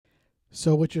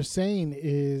So what you're saying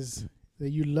is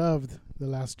that you loved The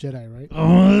Last Jedi, right? The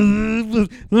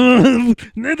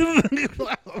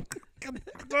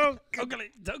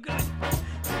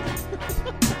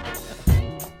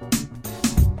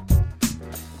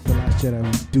Last Jedi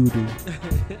was doo-doo.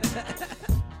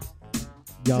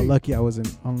 Y'all lucky I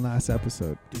wasn't on last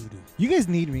episode. You guys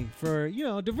need me for,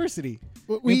 diversity.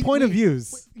 Point of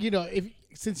views.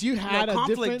 Since you had a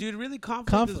conflict, different... dude. Really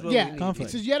conflict is what we need.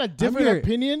 Conflict. Since you had a different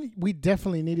opinion, we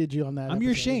definitely needed you on that I'm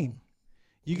your Shane.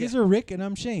 You guys are Rick and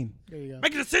I'm Shane. There you go.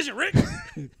 Make a decision, Rick.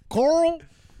 Coral.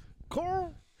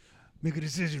 Make a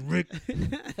decision, Rick.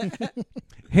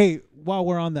 Hey, while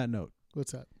we're on that note.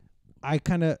 What's that?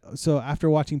 So after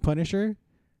watching Punisher,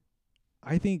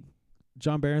 I think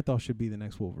John Barenthal should be the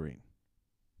next Wolverine.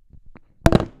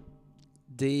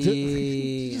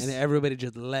 And everybody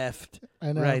just left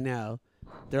right now.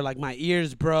 They're like, my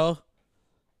ears, bro.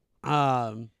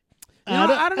 I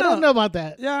don't know about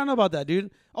that. Yeah, I don't know about that,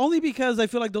 dude. Only because I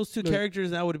feel like those two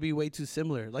characters now would be way too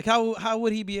similar. Like, how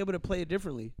would he be able to play it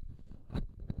differently?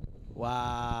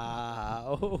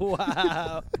 Wow.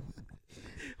 Wow.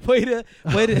 Way to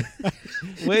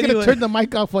turn the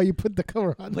mic off while you put the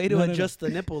cover on. Way to adjust the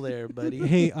nipple there, buddy.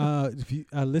 Hey,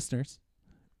 listeners,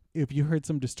 if you heard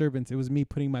some disturbance, it was me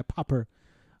putting my popper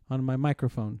on my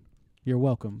microphone. You're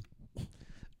welcome.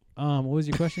 What was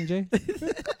your question, Jay?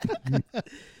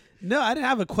 No, I didn't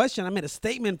have a question. I made a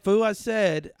statement, fool. I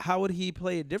said, how would he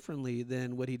play it differently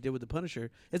than what he did with the Punisher?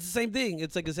 It's the same thing.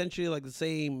 It's like essentially like the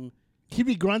same. He'd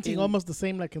be grunting almost the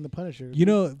same like in the Punisher.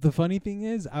 The funny thing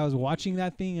is, I was watching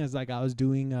that thing as like I was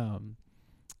doing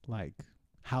like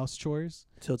house chores.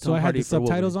 So I had the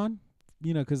subtitles on,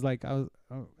 because like I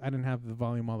didn't have the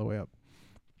volume all the way up.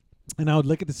 And I would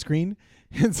look at the screen,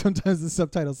 and sometimes the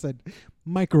subtitle said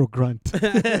micro grunt.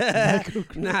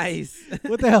 Nice.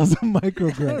 What the hell's a micro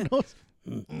grunt?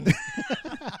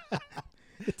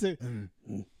 It's a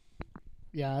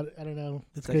yeah, I don't know.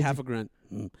 It's like half a grunt.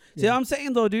 See, I'm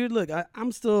saying though, dude. Look,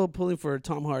 I'm still pulling for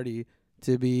Tom Hardy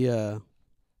to be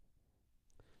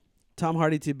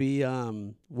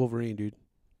Wolverine, dude.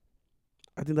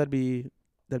 I think that'd be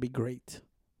great.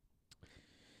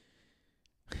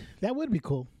 That would be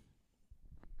cool.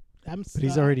 But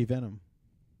he's already Venom.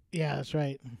 Yeah, that's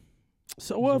right.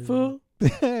 So what, fool?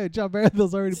 John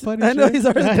Barenthal's already Punisher. I know he's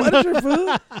already Punisher,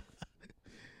 fool.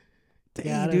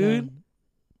 Dang, dude.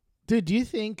 Dude, do you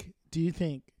think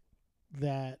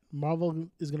that Marvel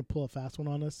is gonna pull a fast one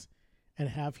on us and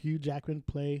have Hugh Jackman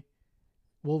play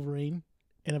Wolverine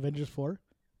in Avengers 4?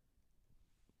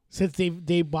 Since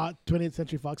they bought 20th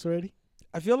Century Fox already?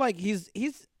 I feel like he's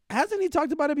hasn't he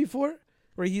talked about it before?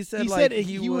 Where he said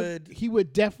he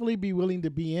would definitely be willing to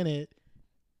be in it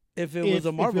if it was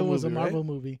a Marvel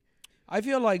movie. I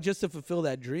feel like just to fulfill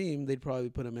that dream, they'd probably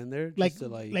put him in there. Like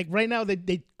right now,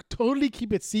 they totally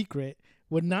keep it secret,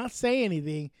 would not say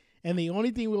anything, and the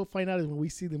only thing we'll find out is when we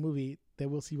see the movie that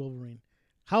we'll see Wolverine.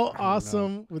 How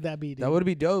awesome would that be, dude? That would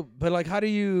be dope. But like, how do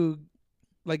you,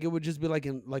 like, it would just be like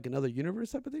in like another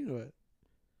universe type of thing, or what?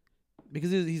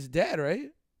 Because he's dead,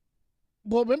 right?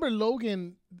 Well, remember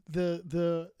Logan,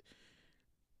 the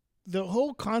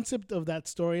whole concept of that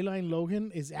storyline,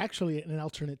 Logan, is actually an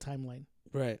alternate timeline.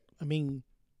 Right. I mean,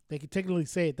 they could technically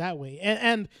say it that way.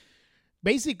 And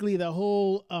basically the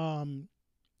whole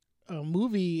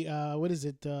movie, what is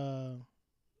it?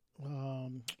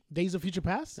 Days of Future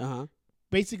Past? Uh-huh.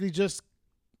 Basically just,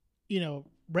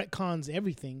 retcons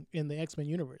everything in the X-Men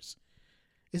universe.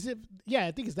 Is it? Yeah,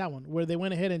 I think it's that one where they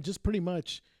went ahead and just pretty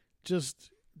much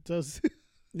just does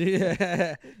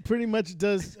pretty much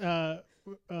does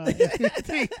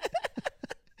everything.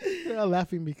 They're all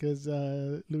laughing because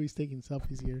Louis is taking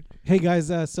selfies here. Hey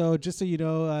guys, so just so you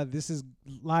know, this is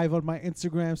live on my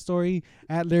Instagram story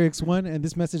at Lyrics1, and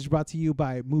this message brought to you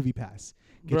by Movie Pass.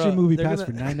 Get your Movie Pass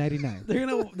for $9.99.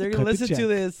 They're gonna listen to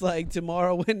this like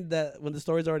tomorrow when the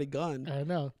story's already gone. I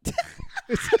know.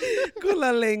 Con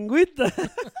la lengüita.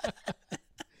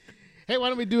 Hey, why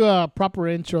don't we do a proper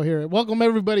intro here? Welcome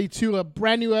everybody to a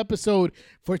brand new episode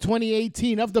for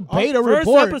 2018 of the Beta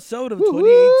Report. First episode of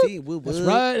 2018. Woo, that's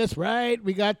right. That's right.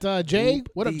 We got Jay. Whoop,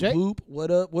 what up, Jay? Whoop.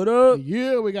 What up? What up?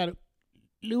 Yeah, we got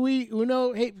Louis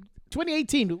Uno. Hey,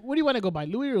 2018. What do you want to go by,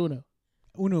 Louis or Uno?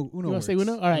 Uno. You want to say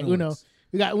Uno? All right, Uno.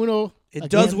 We got Uno. It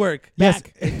does work. Yes,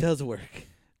 it does work.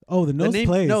 Oh, the nose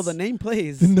plays. No, the name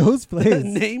plays. The nose plays. The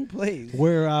name plays.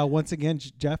 We're once again,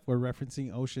 Jeff. We're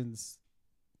referencing Ocean's.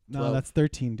 No, 12. That's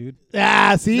 13, dude.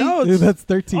 Ah, see? No, Dude, that's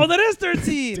 13. Oh, that is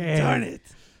 13. Darn it.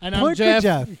 And I'm Jeff,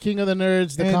 King of the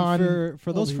Nerds, the and con.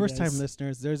 For those first-time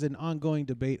listeners, there's an ongoing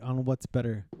debate on what's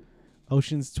better,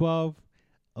 Ocean's 12,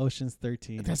 Ocean's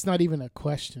 13. That's not even a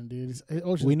question, dude. It's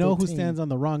Ocean's we know 13. who stands on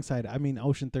the wrong side. I mean,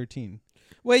 Ocean 13.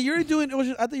 Wait, you're doing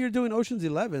Ocean? I thought you were doing Ocean's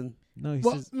 11. No, he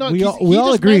says, no, we he all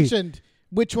just agree. mentioned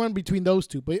which one between those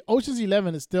two, but Ocean's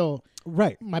 11 is still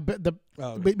right.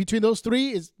 Between those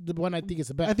three is the one I think is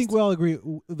the best. I think we all agree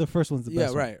the first one's the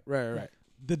best. Yeah, right.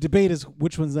 The debate is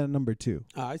which one's at number 2.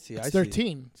 Oh, I see. It's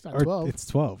 13. It's not 12. It's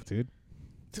 12, dude.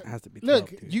 It has to be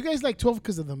 12. Look, you guys like 12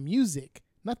 because of the music,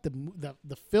 not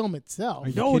the film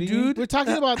itself. No, dude. We're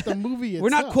talking about the movie itself. We're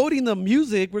not quoting the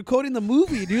music. We're quoting the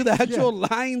movie, dude. The actual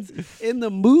lines in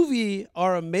the movie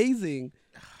are amazing.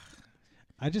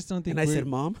 I just don't think. And I said,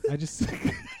 "Mom." I just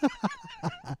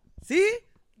see,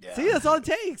 that's all it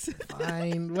takes.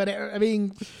 Fine, whatever. I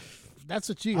mean, that's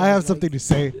what you. I have something to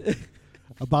say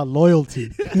about loyalty.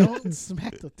 Don't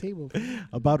smack the table.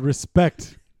 About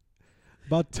respect.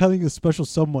 About telling a special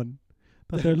someone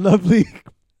about their lovely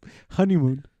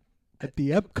honeymoon at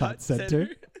the Epcot Center.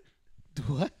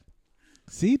 What?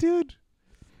 See, dude.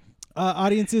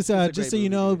 Audiences, just so you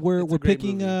know, we're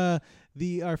picking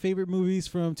our favorite movies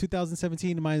from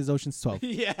 2017. Mine is Ocean's 12.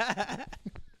 Yeah.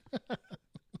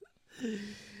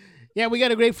 Yeah, we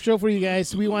got a great show for you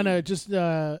guys. We want to just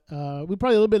we're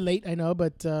probably a little bit late, I know,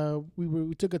 but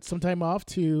we took some time off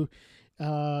to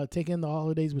take in the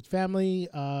holidays with family.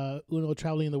 Uno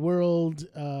traveling the world.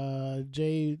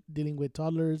 Jay dealing with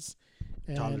toddlers.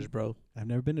 Toddlers, bro. I've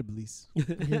never been to Belize.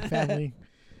 Your family.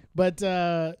 But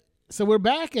so we're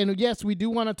back, and yes, we do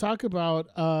want to talk about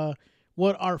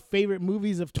what our favorite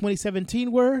movies of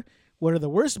 2017 were. What are the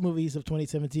worst movies of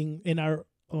 2017 in our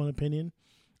own opinion?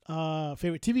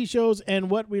 Favorite TV shows, and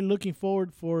what we're looking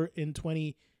forward for in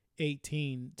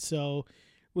 2018. So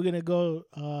we're gonna go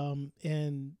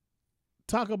and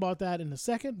talk about that in a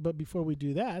second. But before we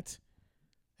do that,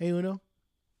 hey Uno,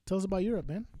 tell us about Europe,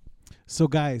 man. So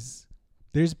guys,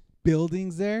 there's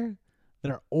buildings there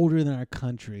that are older than our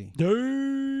country.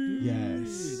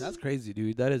 Yes. That's crazy,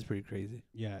 dude. That is pretty crazy.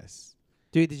 Yes.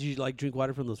 Dude, did you drink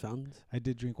water from those fountains? I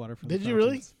did drink water from Did the you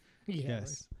really? fountains. Yeah,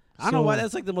 Yes. I don't know why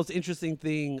that's the most interesting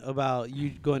thing about you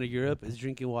going to Europe is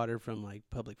drinking water from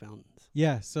public fountains.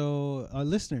 Yeah, so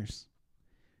listeners,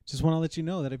 just want to let you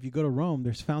know that if you go to Rome,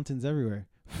 there's fountains everywhere.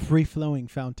 Free-flowing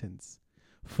fountains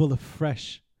full of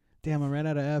fresh. Damn, I ran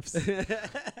out of F's.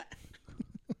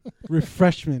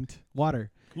 Refreshment water.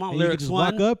 Come on, And you can Lyrics just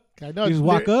One. walk up, I know. You just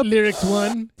walk up. Lyrics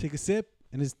One. take a sip,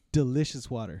 and it's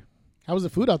delicious water. How was the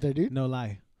food out there, dude? No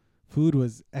lie. Food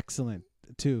was excellent,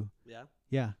 too. Yeah.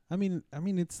 Yeah. I mean,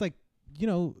 it's like,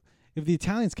 if the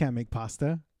Italians can't make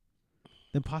pasta,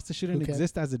 then pasta shouldn't Who can?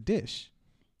 exist as a dish.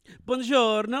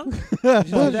 Buongiorno. Did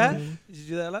you do that? Did you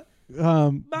do that?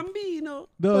 Bambino.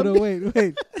 No, wait.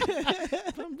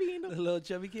 Bambino. The little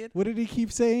chubby kid. What did he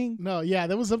keep saying? No, yeah,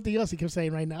 there was something else he kept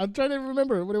saying right now. I'm trying to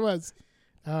remember what it was.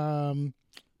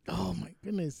 Oh my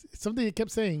goodness, it's something he kept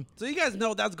saying. So you guys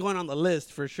know that's going on the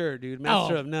list for sure, dude.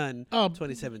 Master of None,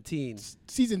 2017.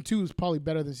 Season 2 is probably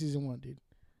better than season 1, dude.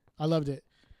 I loved it.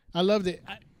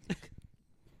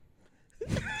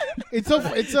 It's so.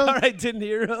 All right, De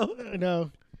Niro. No.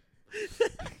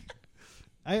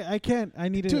 I can't. I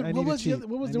need to. Dude, I need what to was cheat.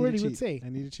 what was I the need word to he would cheat. say? I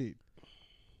need to cheat.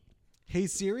 Hey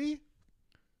Siri.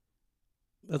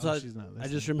 That's Oh, all. she's not I listening.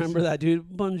 just remember that, dude.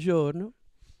 Buongiorno.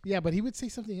 Yeah, but he would say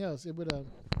something else. It would.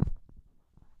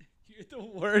 You're the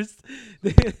worst.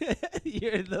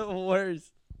 You're the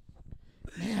worst.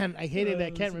 Man, I hate it.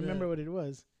 I can't remember what it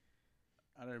was.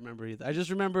 I don't remember either. I just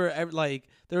remember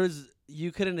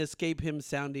you couldn't escape him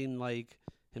sounding like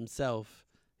himself.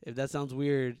 If that sounds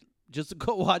weird, just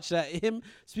go watch that. Him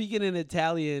speaking in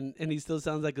Italian and he still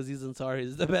sounds like Aziz Ansari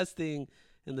is the best thing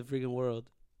in the freaking world.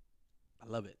 I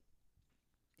love it.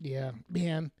 Yeah,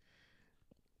 man.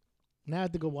 Now I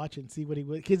have to go watch it and see what he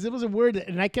would. Because it was a word,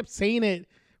 and I kept saying it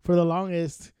for the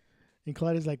longest. And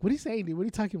Claudia's like, what are you saying, dude? What are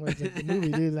you talking about? It's like the movie,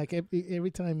 dude. Like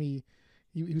every time he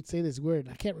would say this word.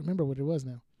 I can't remember what it was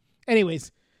now.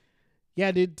 Anyways,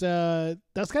 yeah, dude.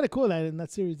 That's kind of cool that in that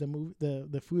series,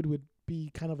 the food would be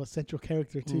kind of a central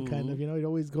character too. Kind of, you'd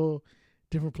always go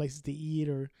different places to eat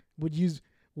or would use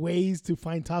ways to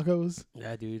find tacos.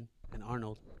 Yeah, dude. And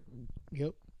Arnold.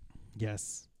 Yep.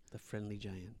 Yes. The friendly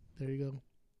giant. There you go.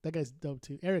 That guy's dope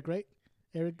too. Eric, right?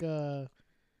 Eric,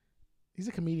 he's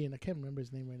a comedian. I can't remember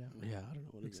his name right now. Yeah, I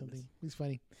don't know what Something. is. He's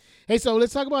funny. Hey, so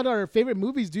let's talk about our favorite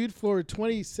movies, dude, for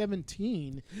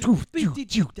 2017.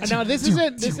 Now this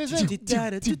isn't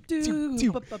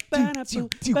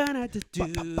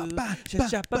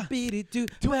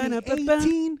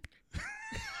 2018.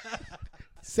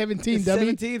 17, dummy.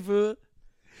 17, fool.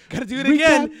 Gotta do it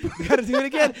again. Gotta do it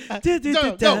again.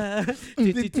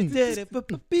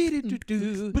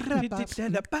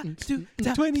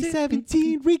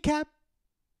 2017 recap.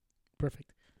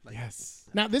 Perfect. Yes.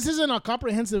 Now, this isn't a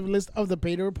comprehensive list of the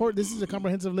Beta Report. This is a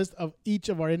comprehensive list of each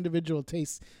of our individual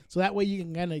tastes. So that way you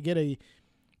can kind of get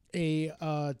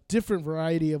a different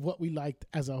variety of what we liked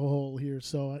as a whole here.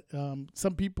 So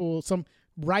some people, some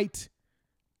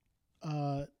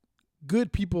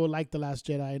good people liked The Last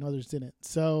Jedi and others didn't.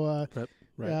 So,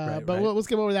 right. Let's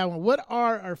get over that one. What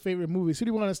are our favorite movies? Who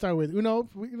do you want to start with? Uno,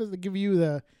 we're going to give you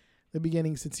the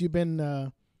beginning since you've been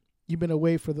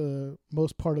away for the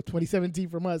most part of 2017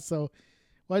 from us. So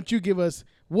why don't you give us,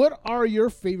 what are your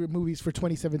favorite movies for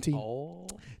 2017? Oh,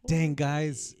 dang,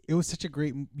 guys. It was such a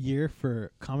great year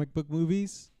for comic book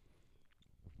movies.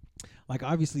 Like,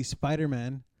 obviously,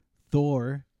 Spider-Man,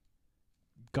 Thor,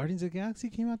 Guardians of the Galaxy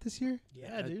came out this year.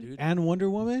 Yeah, dude. And Wonder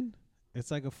Woman.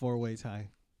 It's like a 4-way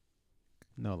tie.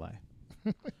 No lie.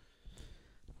 It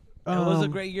was a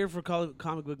great year for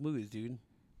comic book movies, dude.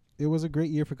 It was a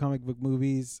great year for comic book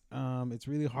movies. It's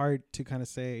really hard to kind of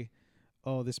say,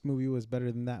 oh, this movie was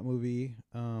better than that movie.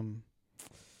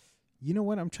 You know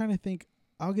what? I'm trying to think.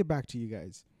 I'll get back to you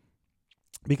guys.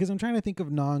 Because I'm trying to think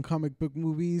of non-comic book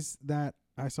movies that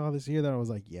I saw this year that I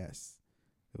was like, yes,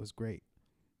 it was great.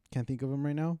 Can't think of them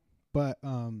right now. But,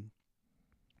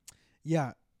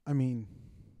 yeah, I mean,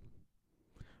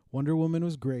 Wonder Woman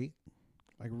was great.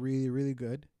 Like, really, really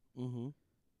good. Mm-hmm.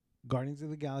 Guardians of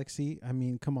the Galaxy, I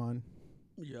mean, come on.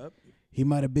 Yep. He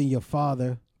might have been your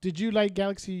father, Did you like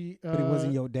Galaxy but he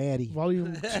wasn't your daddy.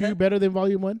 Volume 2 better than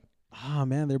Volume 1? Ah,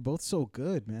 man, they're both so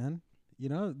good, man. You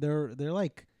know, they're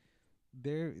like,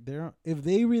 they're if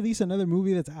they release another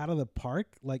movie that's out of the park,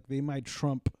 like, they might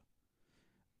trump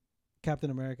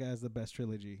Captain America as the best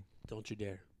trilogy. Don't you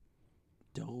dare.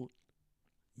 Don't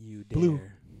you dare. Blue.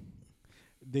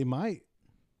 They might.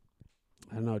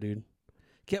 I don't know, dude.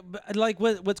 But like,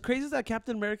 what's crazy is that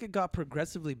Captain America got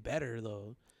progressively better,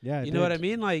 though. Yeah, you know what I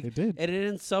mean? Like, it did. It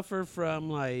didn't suffer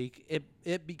from like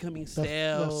it becoming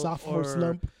stale, the sophomore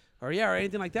slump, or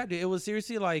anything like that, dude. It was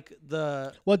seriously like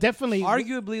definitely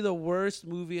arguably the worst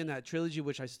movie in that trilogy,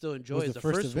 which I still enjoy, is the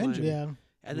first Avenger. one. Yeah,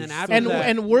 and then after that,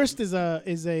 and worst is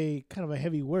a kind of a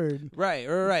heavy word.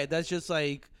 Right. That's just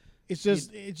like it's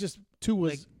just 2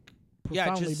 was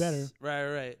profoundly better.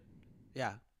 Right.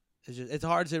 Yeah. It's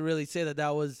hard to really say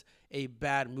that was a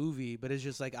bad movie, but it's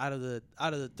just like out of the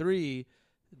 3,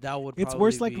 that would. It's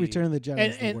worse. Like Return of the Jedi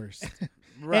is the worst.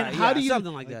 Right. And how do you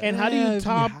something like that? And how do you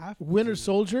top Winter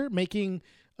Soldier, making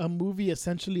a movie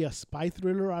essentially a spy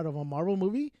thriller out of a Marvel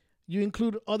movie? You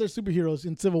include other superheroes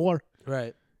in Civil War,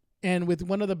 right? And with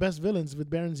one of the best villains, with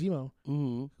Baron Zemo,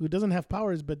 mm-hmm. who doesn't have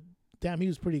powers, but damn, he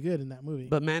was pretty good in that movie.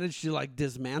 But managed to like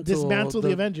dismantle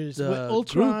the Avengers. What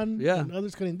Ultron and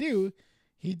others couldn't do,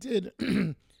 he did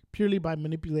purely by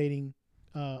manipulating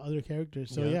other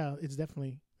characters. So it's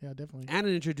definitely. And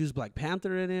it introduced Black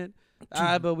Panther in it.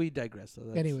 But we digress. So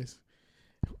anyways,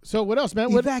 so what else,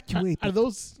 man? Evacuate. Are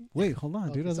those? Wait, hold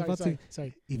on, dude. I was about to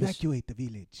evacuate the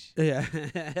village.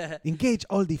 Yeah. Engage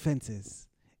all defenses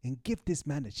and give this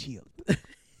man a shield.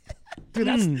 Dude,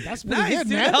 that's pretty nice, good,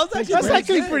 dude. man. That's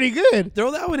actually pretty good.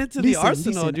 Throw that one into the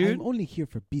arsenal, dude. I'm only here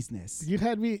for business. You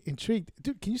had me intrigued.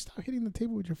 Dude, can you stop hitting the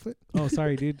table with your foot? Oh,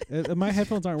 sorry, dude. My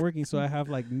headphones aren't working, so I have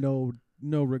like no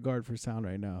regard for sound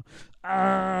right now.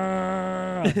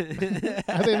 Are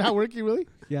they not working, really?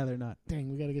 Yeah, they're not.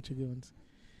 Dang, we got to get you good ones.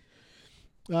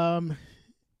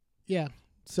 Yeah.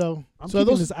 So I'm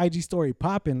keeping this IG story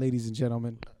popping, ladies and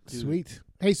gentlemen. Dude. Sweet.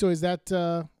 Hey, so is that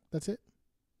that's it?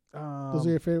 Those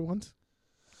are your favorite ones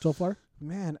so far?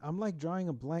 Man, I'm like drawing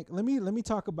a blank. Let me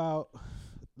talk about.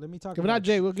 If not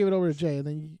Jay, we'll give it over to Jay, and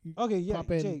then you okay, yeah,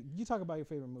 pop in. Jay, you talk about your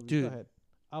favorite movie. Dude. Go ahead.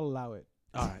 I'll allow it.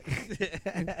 All right,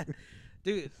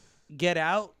 dude. Get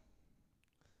Out.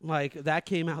 Like that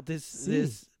came out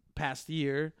this past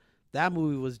year. That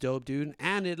movie was dope, dude,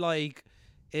 and it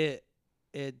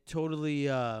totally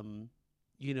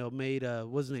made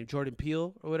what's his name, Jordan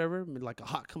Peele or whatever, made like a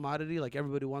hot commodity. Like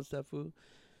everybody wants that food.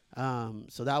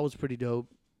 So that was pretty dope.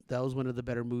 That was one of the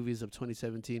better movies of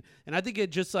 2017. And I think it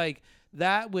just like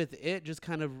that with it just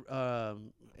kind of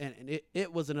and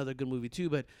it was another good movie too,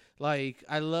 but like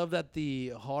I love that the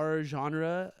horror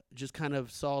genre just kind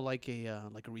of saw like a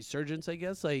resurgence, I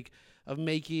guess, like of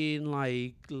making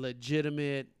like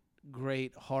legitimate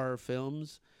great horror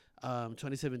films.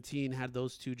 2017 had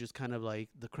those two just kind of like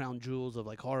the crown jewels of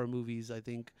like horror movies, I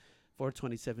think, for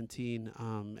 2017,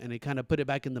 and it kind of put it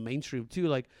back in the mainstream too.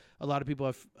 Like a lot of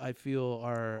people I feel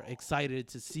are excited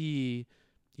to see,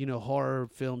 horror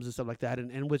films and stuff like that,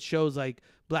 and with shows like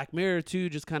Black Mirror too,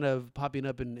 just kind of popping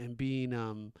up and being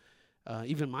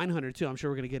even Mindhunter too. I'm sure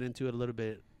we're gonna get into it a little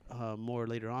bit more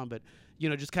later on, but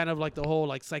just kind of like the whole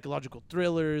like psychological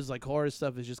thrillers, like horror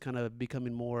stuff is just kind of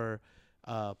becoming more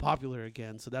popular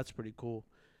again. So that's pretty cool.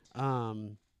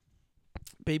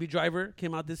 Baby Driver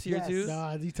came out this year too.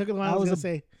 Nah, you took it long. I was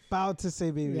about to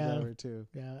say Baby Driver too.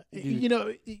 Yeah,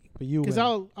 but you because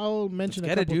I'll mention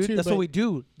Let's a couple dude. too. That's what we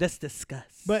do. Let's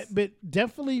discuss. But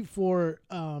definitely for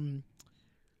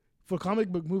comic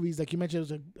book movies, like you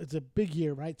mentioned, it's a big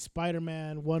year, right?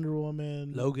 Spider-Man, Wonder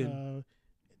Woman, Logan.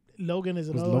 Logan is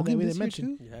another one that we didn't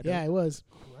mention. Yeah, it was,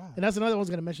 and that's another one I was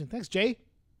gonna mention. Thanks, Jay.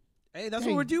 Hey, that's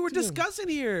what we're doing. We're discussing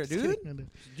here, dude.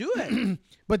 Do it.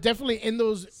 But definitely in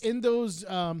those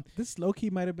this low-key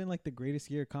might have been like the greatest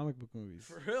year of comic book movies.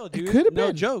 For real, dude. It could have been.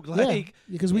 No joke. Like,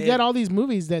 because we got all these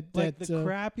movies that the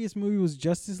crappiest movie was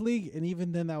Justice League, and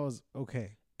even then that was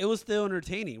okay. It was still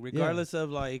entertaining, regardless of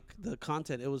like the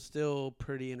content. It was still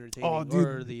pretty entertaining. Oh,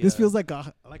 dude, this feels like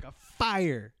a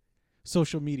fire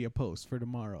social media post for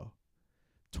tomorrow.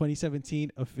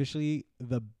 2017 officially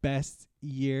the best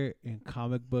year in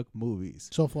comic book movies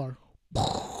so far.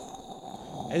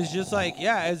 It's just like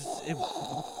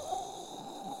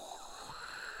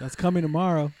that's coming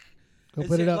tomorrow. Go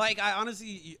put it up. Like I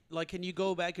honestly like. Can you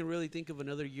go back and really think of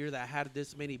another year that had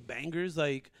this many bangers?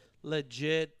 Like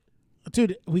legit.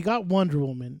 Dude, we got Wonder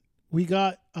Woman. We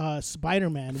got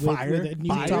Spider-Man with the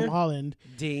new Tom Holland.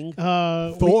 Ding.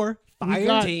 Thor.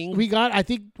 We got. I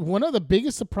think one of the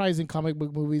biggest surprising comic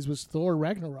book movies was Thor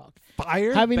Ragnarok.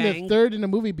 Having the third in the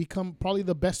movie become probably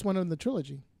the best one in the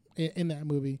trilogy in that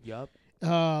movie. Yup.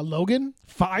 Logan.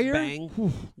 Fire.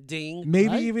 Bang. Ding.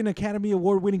 Maybe even Academy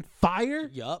Award winning Fire.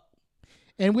 Yup.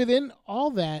 And within all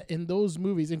that, in those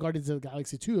movies, in Guardians of the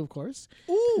Galaxy 2, of course.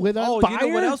 Ooh. Fire, you know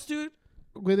what else, dude?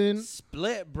 Within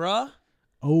Split, bruh.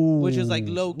 Oh, which is like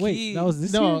low key. Wait, that was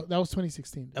this year? That was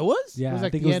 2016. It was? Yeah, it was like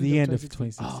I think it was the end of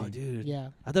 2016. Oh, dude. Yeah.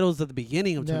 I thought it was at the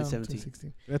beginning of 2017.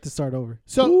 2016. We have to start over.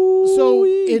 So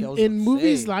in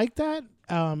movies like that,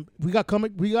 we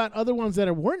got other ones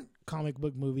that weren't comic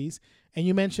book movies, and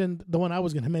you mentioned the one I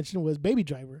was going to mention was Baby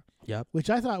Driver. Yep. Which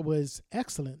I thought was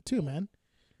excellent too, man.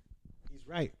 He's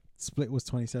right. Split was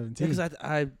 2017. Because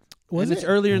it's it?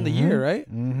 earlier in the year, right?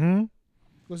 Mm-hmm.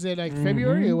 Was it like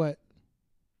February or what?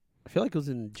 I feel like it was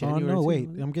in January. Oh, no, wait.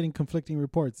 I'm getting conflicting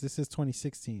reports. This is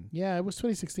 2016. Yeah, it was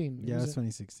 2016. Yeah, it's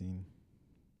 2016.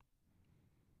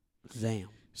 Damn.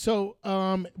 So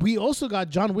we also got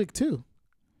John Wick 2.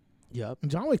 Yep.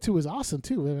 And John Wick 2 was awesome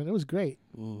too, man. It was great.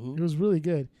 Mm-hmm. It was really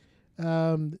good.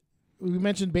 We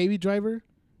mentioned Baby Driver.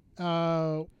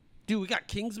 Dude, we got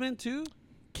Kingsman too.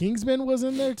 Kingsman was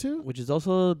in there too. Which is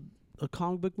also a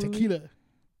comic book movie. Tequila.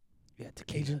 Yeah,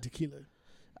 Tequila. Agent Tequila.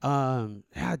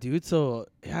 Yeah, dude. So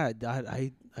yeah,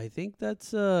 I think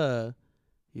that's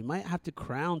you might have to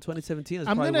crown 2017 as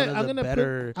probably one of the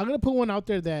better. I'm gonna put one out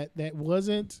there that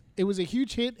wasn't. It was a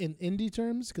huge hit in indie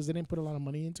terms because they didn't put a lot of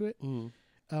money into it.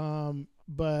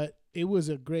 But it was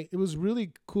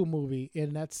really cool movie,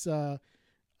 and that's Kumail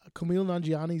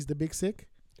Nanjiani's The Big Sick.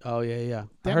 Oh yeah.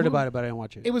 I heard about it, but I didn't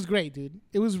watch it. It was great, dude.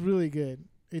 It was really good.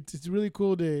 It's really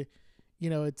cool to.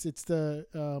 It's the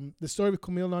story of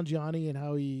Kumail Nanjiani and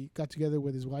how he got together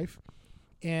with his wife,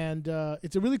 and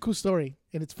it's a really cool story,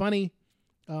 and it's funny,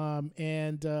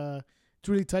 and it's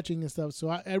really touching and stuff. So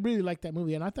I really liked that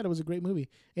movie, and I thought it was a great movie,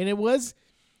 and it was,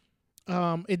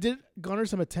 it did garner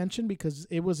some attention because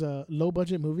it was a low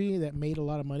budget movie that made a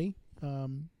lot of money,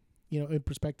 in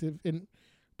perspective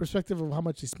of how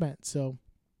much they spent.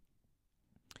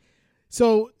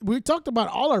 So we talked about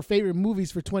all our favorite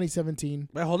movies for 2017.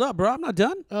 Wait, hold up, bro. I'm not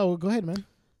done. Oh, well, go ahead, man.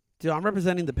 Dude, I'm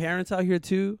representing the parents out here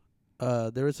too.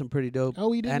 There were some pretty dope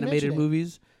animated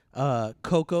movies.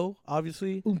 Coco,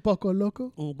 obviously. Un poco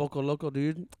loco. Un poco loco,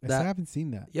 dude. I haven't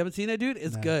seen that. You haven't seen it, dude?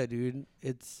 It's good, dude.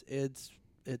 It's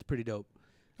pretty dope.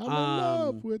 I'm in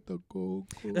love with the Coco.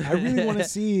 I really want to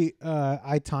see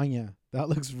I, Tonya. That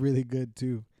looks really good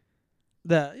too.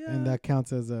 And that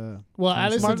counts as a... Well,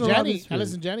 Alice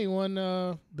and Janney won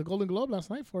the Golden Globe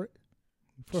last night for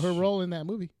her role in that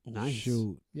movie. Nice.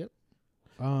 Shoot. Yep.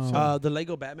 The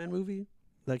Lego Batman movie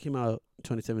that came out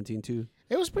 2017 too.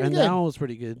 It was pretty good. And that one was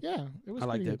pretty good. Yeah, it was. I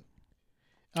liked it.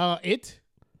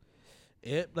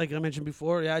 It, like I mentioned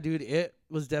before, yeah, dude. It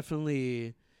was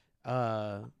definitely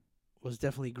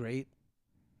great.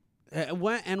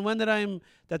 One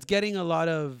that's getting a lot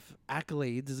of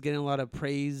accolades, is getting a lot of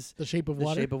praise. The Shape of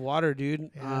Water. The Shape of Water,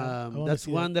 dude. Yeah, that's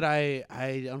one that I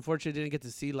unfortunately didn't get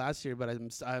to see last year, but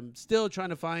I'm still trying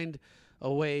to find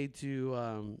a way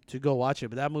to go watch it.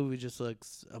 But that movie just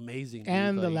looks amazing.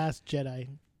 And dude. The Last Jedi.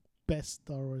 best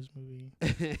Star Wars movie.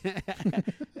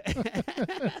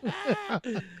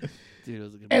 Dude, it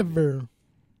was a good ever. Movie.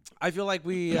 I feel like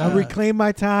we. I reclaim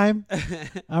my time.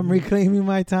 I'm reclaiming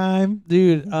my time,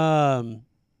 dude. How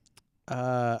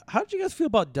did you guys feel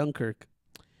about Dunkirk?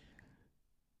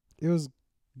 It was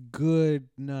good,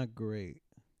 not great.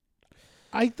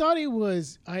 I thought it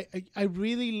was. I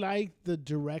really liked the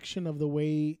direction of the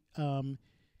way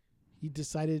he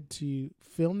decided to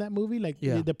film that movie. Like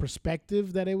the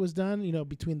perspective that it was done. You know,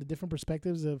 between the different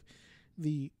perspectives of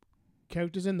the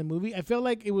characters in the movie. I felt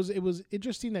like it was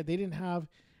interesting that they didn't have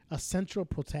a central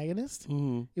protagonist.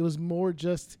 Mm-hmm. It was more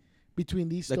just between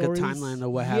these like stories. Like a timeline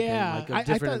of what happened, like of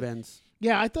different events.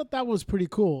 Yeah, I thought that was pretty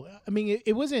cool. I mean,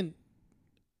 it wasn't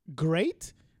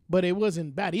great, but it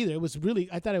wasn't bad either. It was really,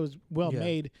 I thought it was well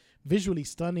made, visually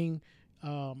stunning.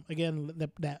 Again,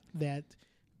 that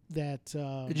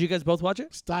did you guys both watch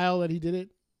it? Style that he did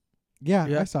it.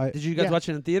 Yeah, I saw it. Did you guys watch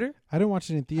it in theater? I didn't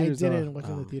watch it in theaters. I didn't watch it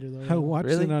in the theater though. I watched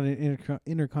it on an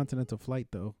intercontinental flight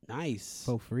though. Nice.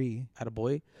 For free.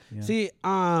 Attaboy. Yeah. See,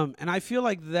 and I feel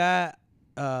like that.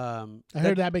 I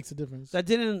heard that makes a difference. That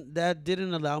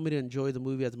didn't allow me to enjoy the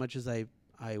movie as much as I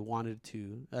wanted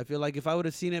to. I feel like if I would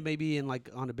have seen it maybe in like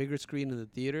on a bigger screen in the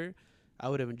theater, I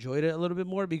would have enjoyed it a little bit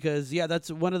more because that's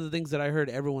one of the things that I heard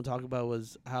everyone talk about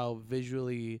was how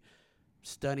visually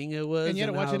stunning it was. And you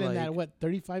had to watch it in that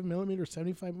 35 millimeter,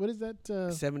 75. What is that?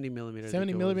 70 millimeter.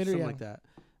 70 millimeter, something like that.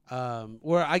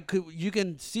 Where you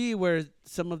can see where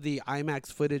some of the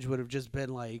IMAX footage would have just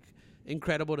been like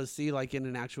incredible to see like in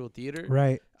an actual theater.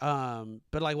 Right.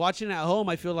 But like watching it at home,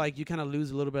 I feel like you kind of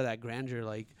lose a little bit of that grandeur.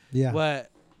 Like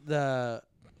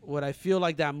what I feel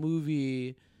like that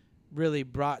movie really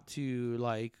brought to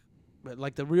like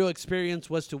the real experience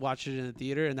was to watch it in a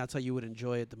theater, and that's how you would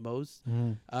enjoy it the most.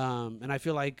 Mm-hmm. And I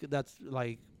feel like that's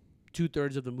like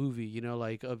 2/3 of the movie, you know,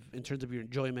 like in terms of your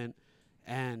enjoyment.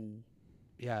 And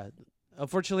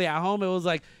unfortunately at home it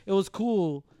was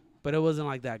cool, but it wasn't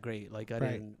like that great. Like I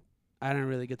didn't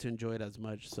really get to enjoy it as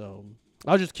much. So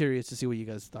I was just curious to see what you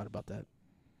guys thought about that.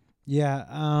 Yeah,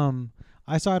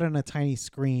 I saw it on a tiny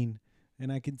screen,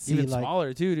 and I could see even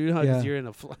smaller too, dude. Because you're in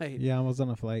a flight. Yeah, I was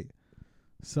on a flight.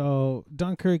 So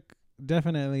Dunkirk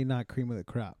definitely not cream of the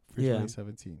crop for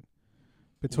 2017,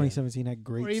 but 2017 had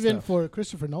great. Or even stuff. for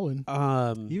Christopher Nolan.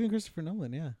 Even Christopher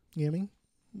Nolan, yeah. You know what I mean?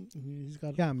 He's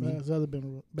got other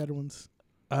better ones.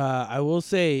 I will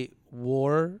say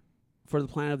War for the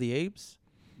Planet of the Apes,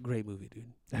 great movie,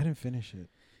 dude. I didn't finish it.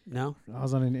 No, I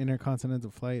was on an intercontinental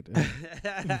flight. And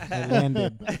I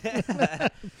landed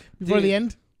before the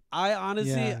end. I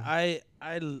honestly,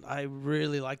 I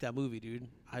really like that movie, dude.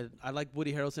 I like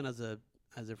Woody Harrelson as a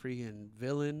freaking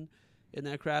villain in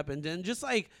that crap, and then just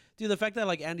like, dude, the fact that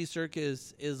like Andy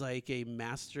Serkis is like a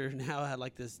master now at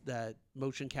like that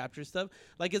motion capture stuff.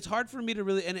 Like it's hard for me to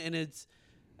really, and it's,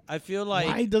 I feel like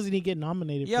why doesn't he get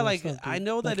nominated? Yeah, for like stuff, I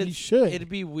know that he should. It'd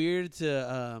be weird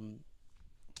to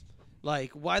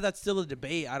like why that's still a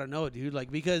debate. I don't know, dude.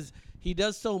 Like because he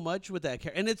does so much with that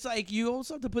character, and it's like you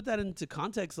also have to put that into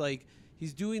context. Like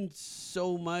he's doing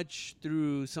so much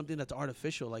through something that's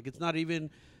artificial. Like it's not even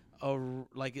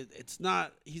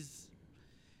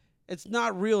it's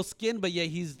not real skin, but yet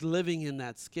he's living in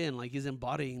that skin. Like he's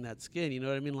embodying that skin. You know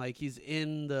what I mean? Like he's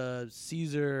in the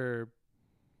Caesar,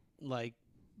 like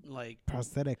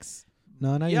prosthetics.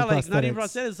 No, not even prosthetics. Not even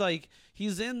prosthetics. Like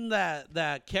he's in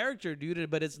that character, dude.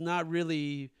 But it's not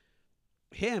really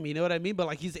him. You know what I mean? But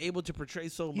like he's able to portray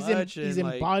so much. He's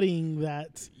embodying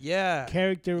that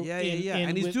character. Yeah.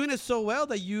 And he's doing it so well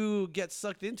that you get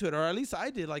sucked into it, or at least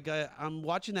I did. Like I'm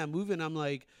watching that movie and I'm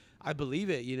like, I believe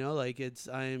it. You know, like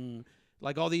I'm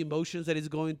like all the emotions that he's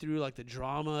going through, like the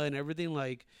drama and everything.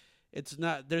 Like it's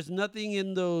not. There's nothing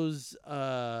in those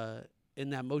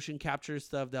in that motion capture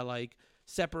stuff that like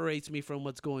separates me from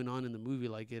what's going on in the movie.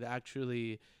 Like it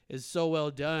actually is so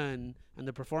well done, and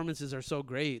the performances are so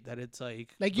great that it's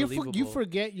like you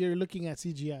forget you're looking at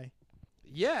CGI.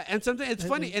 Yeah, and something it's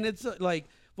funny, and it's like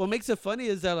what makes it funny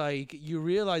is that like you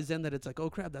realize then that it's like, oh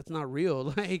crap, that's not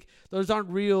real. Like those aren't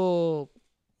real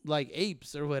like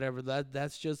apes or whatever.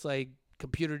 That's just like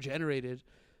computer generated,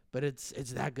 but it's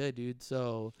that good, dude.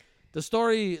 So the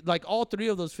story, like all three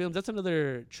of those films, that's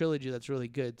another trilogy that's really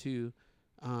good too.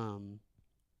 And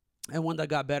one that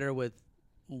got better with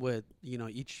you know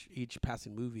each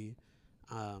passing movie.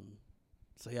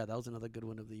 So yeah, that was another good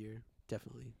one of the year,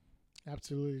 definitely.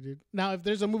 Absolutely, dude. Now, if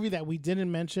there's a movie that we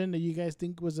didn't mention that you guys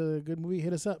think was a good movie,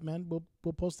 hit us up, man.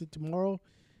 We'll post it tomorrow.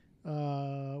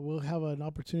 We'll have an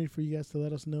opportunity for you guys to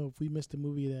let us know if we missed a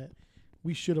movie that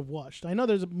we should have watched. I know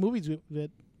there's movies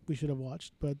that we should have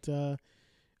watched, but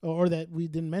or that we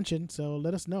didn't mention. So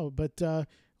let us know. But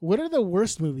What are the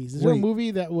worst movies? Is there a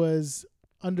movie that was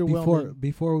underwhelming?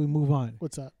 Before we move on,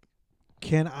 what's up?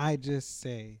 Can I just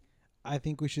say, I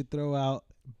think we should throw out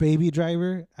Baby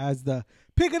Driver as the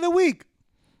pick of the week.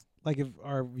 Like if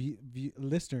our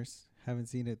listeners haven't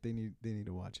seen it, they need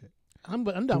to watch it. I'm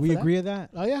down. Do we agree with that?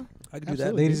 Oh yeah, I can do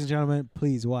that. Ladies and gentlemen,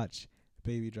 please watch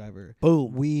Baby Driver.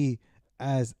 Boom. We,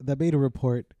 as the Beta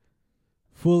Report,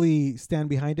 fully stand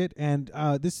behind it. And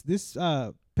this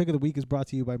pick of the week is brought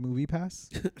to you by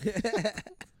MoviePass.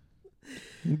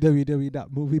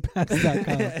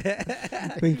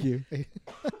 www.moviepass.com. Thank you.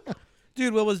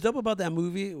 Dude, what was dope about that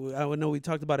movie, I know we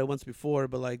talked about it once before,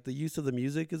 but like the use of the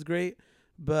music is great.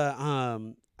 But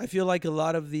I feel like a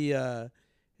lot of the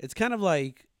it's kind of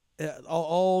like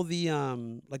all the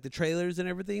like the trailers and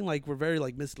everything like were very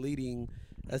like misleading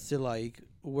as to like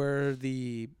where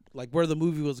the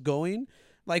movie was going.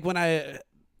 Like when I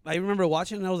remember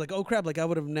watching it and I was like, oh crap, like I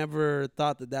would have never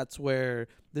thought that that's where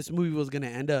this movie was going to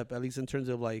end up, at least in terms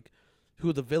of like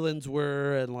who the villains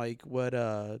were and like what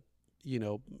you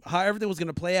know, how everything was going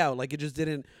to play out. Like it just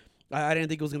didn't, I didn't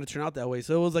think it was going to turn out that way.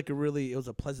 So it was like it was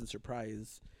a pleasant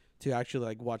surprise to actually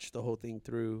like watch the whole thing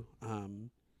through.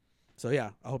 So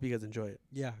yeah, I hope you guys enjoy it.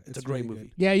 Yeah, it's a great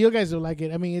movie. Yeah, you guys will like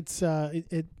it. I mean, it's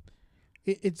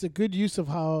it's a good use of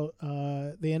how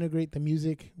they integrate the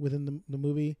music within the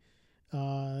movie.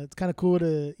 It's kind of cool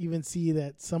to even see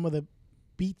that some of the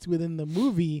beats within the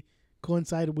movie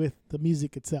coincide with the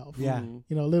music itself. Yeah.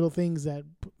 You know, little things that,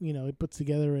 you know, it puts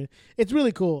together. It's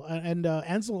really cool. And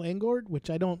Ansel Elgort, which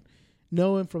I don't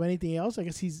know him from anything else. I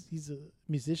guess he's a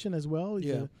musician as well.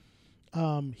 He was great. I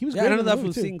know in that the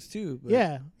movie fool sings too.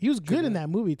 Yeah, he was good in that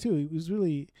movie too. He was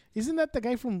really. Isn't that the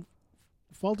guy from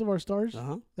Fault of Our Stars?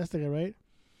 That's the guy, right?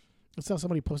 I saw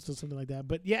somebody posted something like that.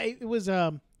 But yeah, it was.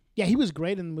 Yeah, he was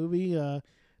great in the movie.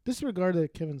 Disregard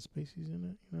that Kevin Spacey's in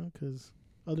it, you know, because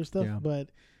other stuff. Yeah. But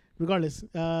regardless,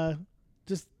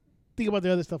 just think about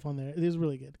the other stuff on there. It is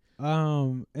really good.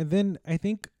 And then I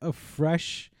think a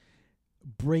fresh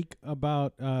break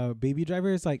about Baby Driver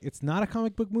is like it's not a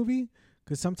comic book movie,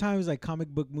 because sometimes like comic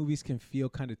book movies can feel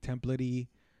kind of template-y,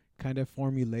 kind of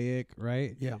formulaic,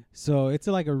 right? Yeah. So it's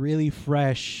like a really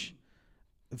fresh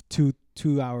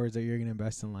 2 hours that you're gonna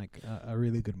invest in like a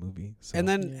really good movie. So. And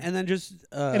then just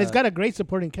and it's got a great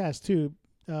supporting cast too.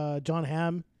 John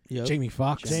Hamm, Jamie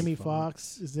Foxx. Jamie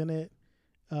Foxx is in it.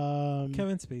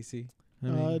 Kevin Spacey.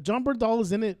 John Bernthal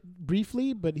is in it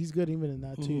briefly, but he's good even in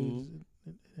that too.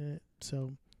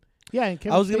 So, yeah. And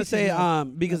Kevin I was gonna Spacey, say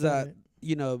because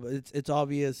you know it's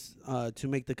obvious to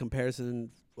make the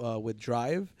comparison with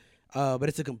Drive. But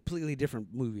it's a completely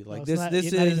different movie. Like this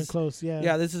is not even close.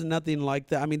 Yeah, this is nothing like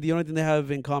that. I mean, the only thing they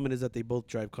have in common is that they both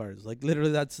drive cars. Like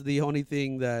literally, that's the only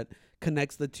thing that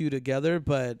connects the two together.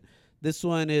 But this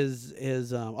one is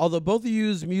although both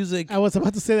use music. I was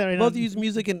about to say that right now. Both use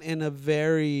music in a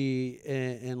very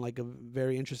like a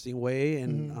very interesting way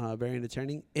and very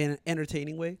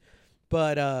entertaining way.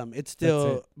 But it's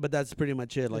still but that's pretty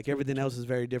much it. Like everything else is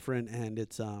very different, and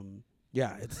it's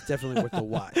yeah, it's definitely worth the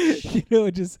watch. You know,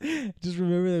 just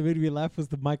remember that made me laugh was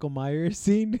the Michael Myers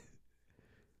scene.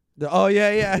 This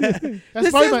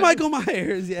is Michael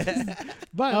Myers, yeah.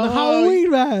 But the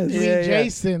Halloween mask. Yeah,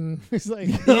 Jason. It's like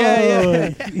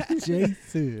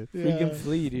Jason. Freaking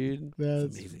Flea, dude.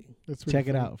 That's amazing. That's check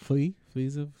it out.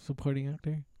 Flea's a supporting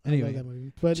actor. Anyway, I like that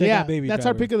movie. But yeah, that's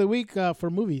our pick of the week for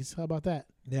movies. How about that?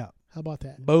 Yeah. How about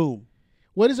that? Boom.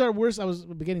 What is our worst? I was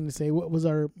beginning to say, what was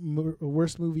our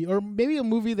worst movie, or maybe a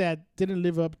movie that didn't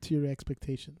live up to your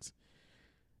expectations?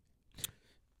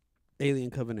 Alien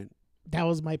Covenant. That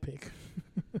was my pick.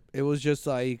 It was just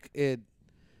like it.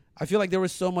 I feel like there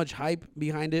was so much hype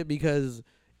behind it because,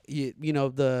 it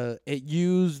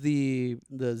used the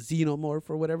xenomorph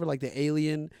or whatever, like the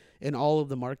alien, in all of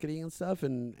the marketing and stuff,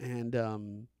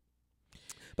 and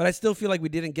but I still feel like we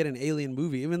didn't get an alien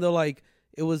movie, even though like.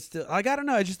 It was still, like, I don't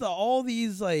know. I just thought all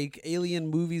these like alien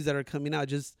movies that are coming out,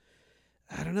 just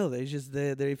I don't know.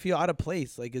 They feel out of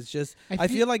place. Like it's just I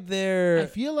feel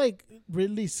like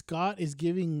Ridley Scott is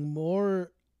giving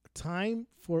more time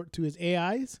to his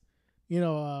AIs. You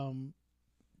know,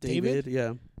 David.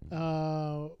 Yeah.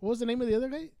 What was the name of the other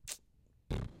guy?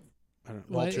 I don't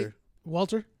know. Walter.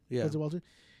 Walter. Yeah. Was it Walter?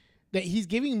 That he's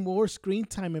giving more screen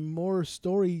time and more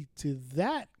story to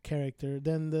that character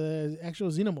than the actual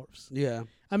xenomorphs. Yeah.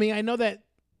 I mean, I know that,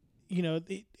 you know,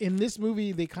 in this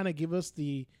movie, they kind of give us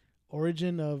the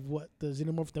origin of what the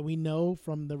xenomorph that we know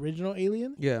from the original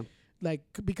Alien. Yeah. Like,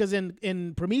 because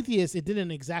in Prometheus, it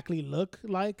didn't exactly look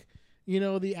like, you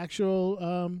know, the actual,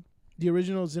 the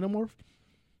original xenomorph.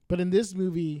 But in this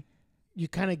movie, you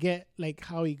kind of get, like,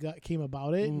 how he came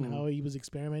about it and how he was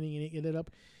experimenting and it ended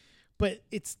up. but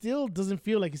it still doesn't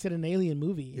feel like you said an alien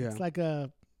movie. Yeah. It's like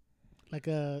a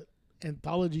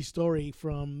anthology story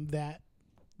from that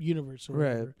universe or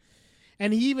whatever.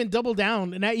 And he even doubled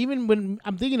down. And even when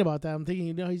I'm thinking about that, I'm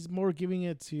thinking, he's more giving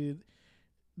it to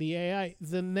the AI.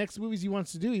 The next movies he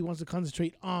wants to do, he wants to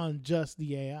concentrate on just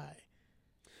the AI.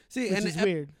 See, which is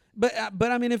weird.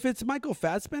 But I mean, if it's Michael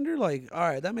Fassbender, like, all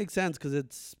right, that makes sense because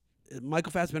it's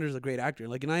Michael Fassbender is a great actor.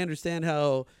 Like, and I understand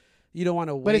how you don't want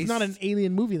to waste. But it's not an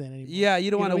alien movie then anymore. Yeah,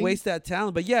 you don't want to waste that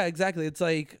talent. But yeah, exactly. It's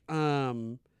like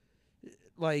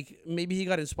maybe he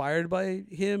got inspired by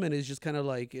him and is just kind of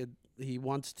like he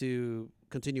wants to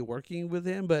continue working with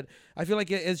him. But I feel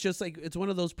like it's just like it's one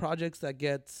of those projects that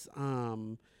gets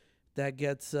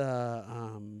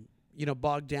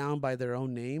bogged down by their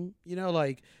own name.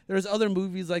 Like there's other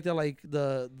movies like that, like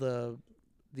the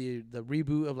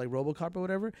reboot of like RoboCop or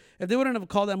whatever. If they wouldn't have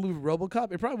called that movie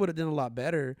RoboCop, it probably would have done a lot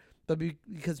better. But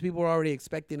because people were already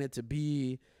expecting it to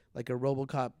be like a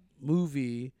RoboCop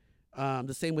movie,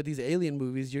 the same with these alien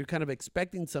movies, you're kind of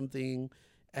expecting something,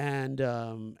 and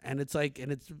it's like,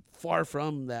 and it's far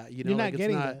from that. You're not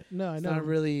getting that. No, I know.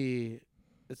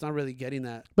 It's not really getting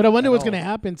that. But I wonder what's going to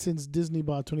happen since Disney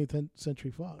bought 20th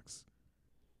Century Fox.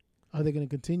 Are they going to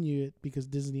continue it because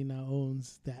Disney now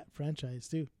owns that franchise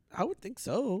too? I would think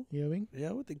so. You know what I mean? Yeah,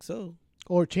 I would think so.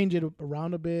 Or change it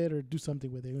around a bit or do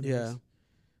something with it. Who knows?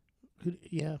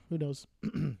 Yeah. Who knows?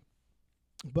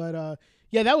 But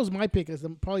that was my pick as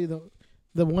probably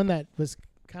the one that was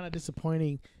kind of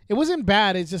disappointing. It wasn't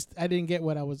bad. It's just I didn't get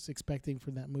what I was expecting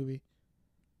from that movie.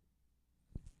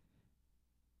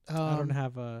 All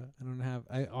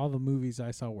the movies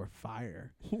I saw were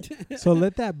fire. So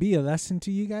let that be a lesson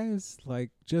to you guys.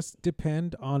 Like, just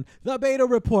depend on the beta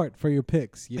report for your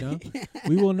picks.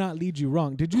 We will not lead you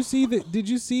wrong. Did you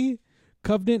see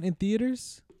Covenant in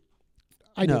theaters?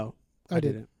 I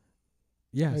didn't.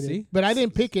 Yeah, see, but I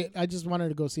didn't pick it. I just wanted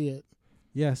to go see it.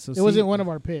 Yeah, so it wasn't one of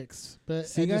our picks. But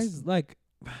see, guys, like.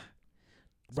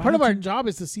 Part of our job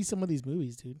is to see some of these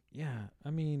movies, dude. Yeah, I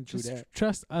mean, just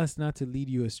trust us not to lead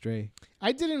you astray.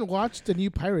 I didn't watch the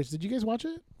new Pirates. Did you guys watch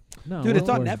it? No, dude, it's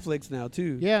on Netflix now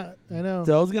too. Yeah, I know.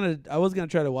 So I was gonna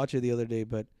try to watch it the other day,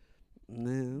 but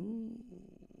no.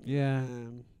 Yeah,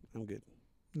 I'm good.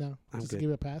 No, I'm just good.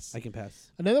 Give it a pass. I can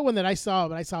pass. Another one that I saw,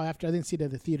 but I saw after I didn't see it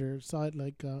at the theater. Saw it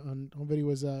like on video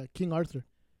was King Arthur.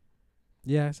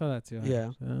 Yeah, I saw that too.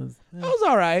 Yeah, that was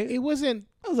all right. It wasn't.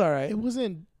 That was all right. It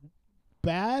wasn't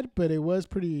bad, but it was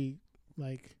pretty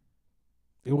like.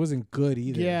 It wasn't good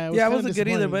either. Yeah, it wasn't good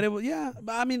either. But it was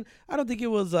But I mean, I don't think it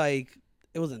was like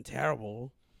it wasn't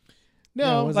terrible.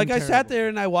 No, like I sat there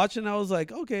and I watched it and I was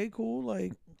like, okay, cool.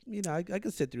 Like I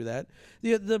could sit through that.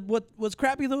 What's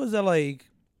crappy though is that like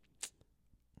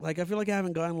I feel like I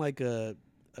haven't gotten like a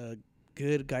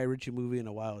good Guy Ritchie movie in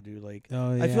a while, dude. Like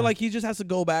I feel like he just has to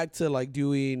go back to like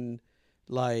doing.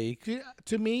 Like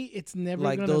to me, it's never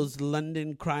like those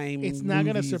London crime. It's not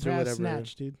gonna movies surpass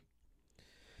Snatch, dude.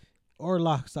 Or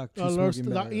Lock, Stock, Two Smoking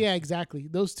Barrels. Yeah, exactly.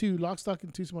 Those two, Lock, Stock,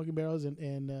 and Two Smoking Barrels,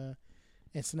 and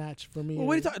Snatch for me. Well,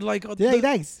 what are you talking like? Do you like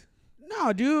dogs?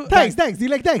 No, dude. Dogs. Do you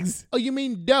like dogs? Oh, you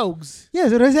mean dogs? Yeah,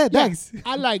 that's what I said. Dogs.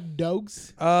 I like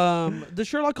dogs. The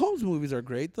Sherlock Holmes movies are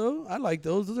great though. I like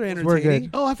those. Those are entertaining. We're good.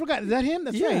 Oh, I forgot. Is that him?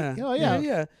 That's right. Oh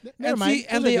yeah. Never mind. See,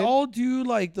 and they all do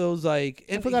like those like.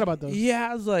 I forgot about those. He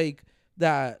has like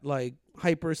that like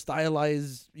hyper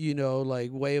stylized,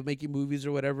 like way of making movies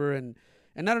or whatever, and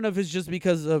I don't know if it's just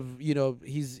because of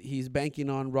he's banking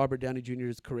on Robert Downey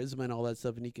Jr.'s charisma and all that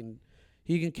stuff, and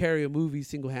he can carry a movie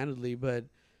single handedly, but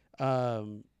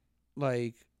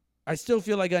like I still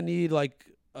feel like I need like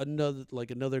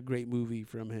another great movie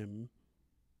from him.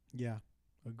 Yeah,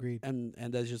 agreed. And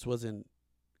that just wasn't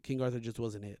King Arthur. Just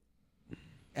wasn't it.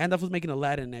 And that was making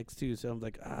Aladdin next too, so I'm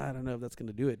like, I don't know if that's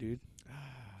gonna do it, dude.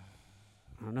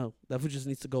 I don't know. That just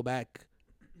needs to go back.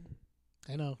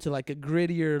 I know. To like a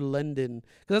grittier London,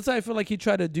 because that's what I feel like he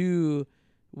tried to do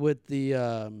with the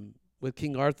with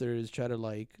King Arthur, is try to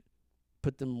like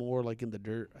put them more like in the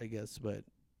dirt, I guess, but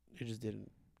it just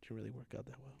didn't really work out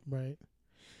that well. Right.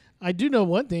 I do know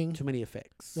one thing. Too many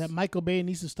effects. That Michael Bay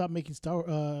needs to stop making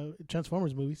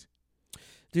Transformers movies.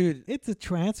 Dude, it's a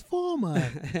Transformer.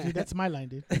 Dude, that's my line,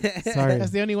 dude. Sorry.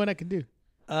 That's the only one I can do.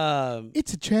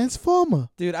 It's a Transformer.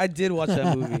 Dude, I did watch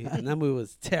that movie, and that movie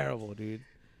was terrible, dude.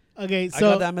 Okay, so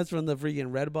I got that mess from the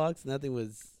freaking Redbox, and that thing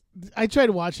was. I tried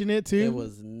watching it too. It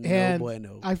was no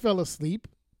bueno. I fell asleep,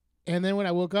 and then when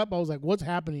I woke up, I was like, "What's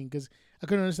happening?" Because I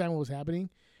couldn't understand what was happening.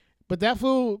 But that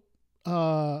fool,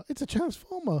 it's a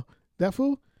Transformer. That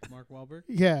fool, Mark Wahlberg.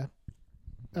 Yeah.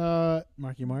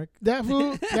 Marky Mark. That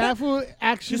fool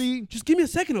actually. Just give me a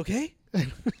second, okay?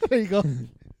 There you go.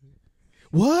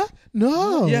 What?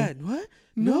 No. Yeah. What?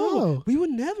 No. We would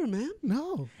never, man.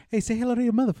 No. Hey, say hello to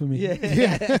your mother for me. Yeah.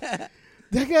 Yeah.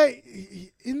 That guy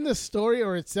in the story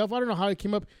or itself, I don't know how it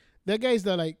came up. That guy's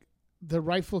the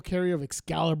rightful carrier of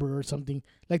Excalibur or something,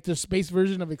 like the space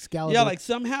version of Excalibur. Yeah, like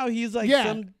somehow he's like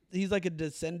he's like a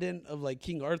descendant of like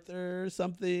King Arthur or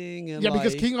something. And yeah,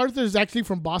 because King Arthur is actually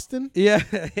from Boston. Yeah.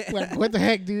 Like, what the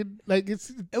heck, dude? Like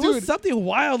it was something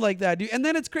wild like that, dude. And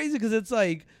then it's crazy because it's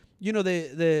like, you know,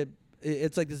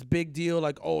 it's like this big deal,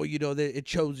 like, oh, you know, it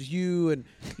chose you, and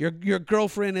your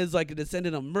girlfriend is like a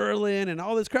descendant of Merlin, and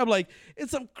all this crap. Like,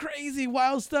 it's some crazy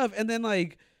wild stuff. And then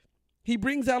like he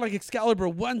brings out like Excalibur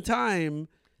one time.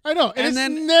 I know, and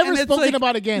then never spoken like,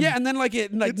 about again. Yeah, and then like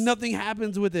nothing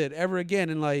happens with it ever again,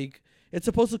 and like it's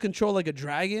supposed to control like a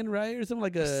dragon, right, or something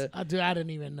like a. Dude, I didn't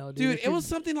even know, dude. It was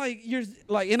something like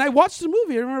and I watched the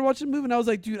movie. I remember watching the movie, and I was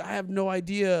like, dude, I have no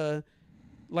idea.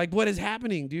 Like, what is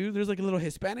happening, dude? There's like a little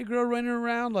Hispanic girl running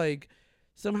around. Like,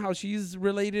 somehow she's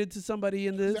related to somebody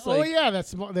in this. Oh, like, yeah,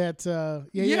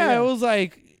 yeah. It was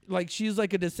like she's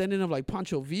like a descendant of like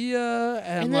Pancho Villa,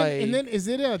 and then is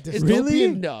it a dystopian? Really?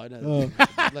 No.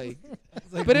 like,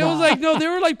 but it was like no, they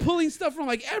were like pulling stuff from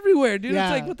like everywhere, dude.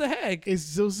 Yeah. It's like what the heck?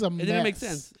 It's just a mess. It didn't make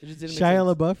sense. It just didn't Shia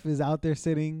make LaBeouf is out there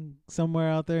sitting somewhere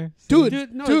out there. Dude,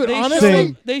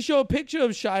 honestly, they show a picture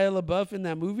of Shia LaBeouf in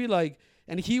that movie, like.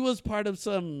 And he was part of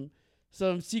some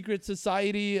secret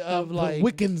society of like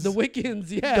Wiccans. The Wiccans,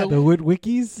 yeah. The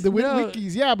Witwickies? The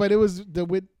Witwickies, yeah, but it was the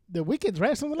Wiccans,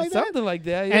 right? Something like that? Something like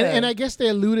that, yeah. And I guess they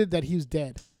alluded that he was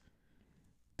dead.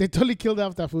 They totally killed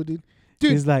off that fool, dude.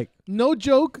 Dude, he's like, no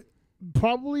joke,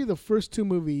 probably the first two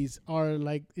movies are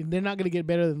like, they're not going to get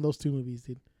better than those two movies,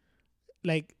 dude.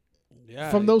 Like,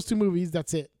 from those two movies,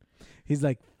 that's it. He's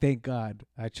like, thank God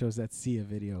I chose that Sia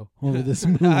video over this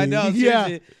movie. I know.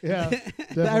 Yeah.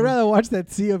 I'd rather watch that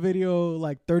Sia video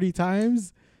like 30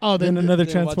 times than another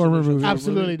Transformer movie.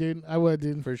 Absolutely, dude. I would,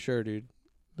 dude. For sure, dude.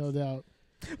 No doubt.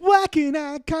 Why can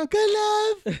I conquer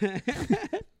love?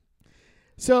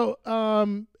 So,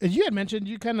 as you had mentioned,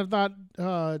 you kind of thought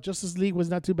Justice League was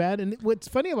not too bad. And what's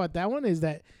funny about that one is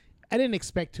that I didn't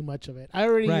expect too much of it. I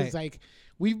already was like,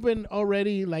 we've been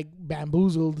already like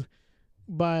bamboozled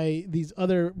by these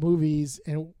other movies,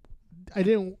 and I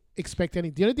didn't expect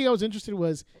anything. The only thing I was interested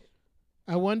was,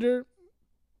 I wonder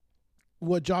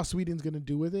what Joss Whedon's gonna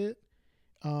do with it.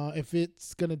 If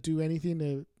it's gonna do anything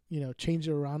to, change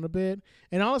it around a bit.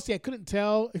 And honestly, I couldn't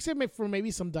tell, except for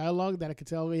maybe some dialogue that I could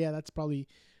tell. Yeah, that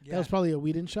was probably a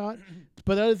Whedon shot.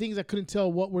 But the other things I couldn't tell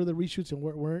what were the reshoots and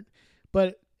what weren't.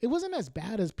 But it wasn't as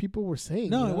bad as people were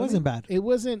saying. No, it wasn't bad. It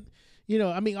wasn't.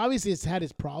 Obviously it's had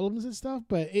its problems and stuff,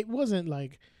 but it wasn't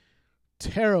like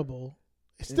terrible.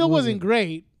 It still wasn't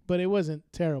great, but it wasn't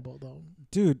terrible though.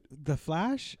 Dude, The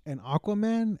Flash and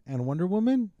Aquaman and Wonder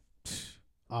Woman,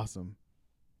 awesome.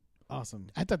 I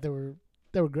thought they were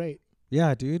great.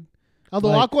 Yeah, dude.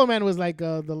 Although Aquaman was like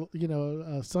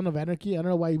Son of Anarchy. I don't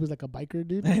know why he was like a biker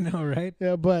dude. I know, right?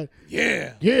 Yeah, but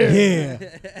yeah,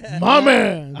 my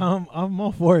man. I'm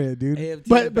all for it, dude. AFT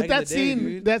but that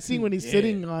scene when he's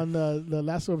sitting on the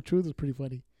lasso of truth was pretty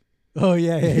funny. Oh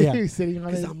yeah. He's sitting on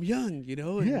it. Because I'm young,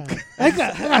 Yeah,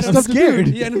 I'm scared.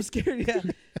 Yeah, and I'm scared. Yeah,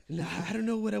 nah, I don't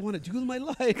know what I want to do with my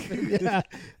life. Yeah,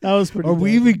 that was pretty. Are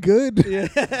we even good? Yeah.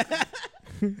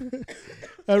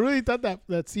 I really thought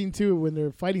that scene too when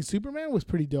they're fighting Superman was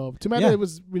pretty dope. Too bad it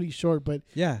was really short, but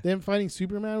them fighting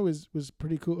Superman was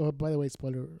pretty cool. Oh, by the way,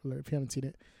 spoiler alert if you haven't seen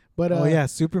it. But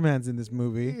Superman's in this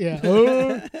movie.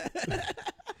 Yeah,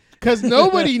 because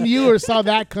nobody knew or saw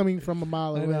that coming from a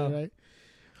mile away, right?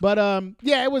 But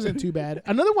it wasn't too bad.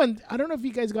 Another one, I don't know if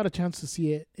you guys got a chance to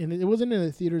see it, and it wasn't in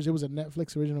the theaters. It was a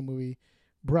Netflix original movie,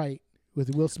 Bright,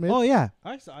 with Will Smith. Oh yeah,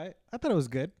 I saw it. I thought it was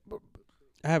good.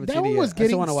 I haven't that seen one it was yet.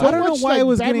 getting I so I don't know why it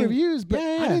was getting reviews, but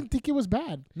I didn't think it was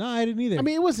bad. No, I didn't either. I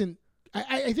mean, it wasn't.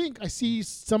 I think I see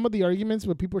some of the arguments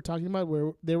what people were talking about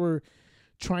where they were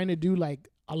trying to do like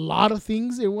a lot of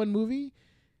things in one movie,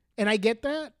 and I get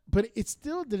that, but it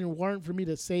still didn't warrant for me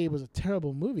to say it was a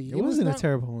terrible movie. It wasn't a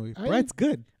terrible movie. Bright's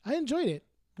good. I enjoyed it.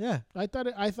 Yeah, I thought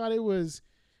it was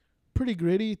pretty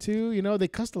gritty too. They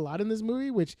cussed a lot in this movie,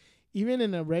 which even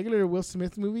in a regular Will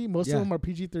Smith movie, most of them are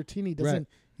PG-13.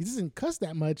 He doesn't cuss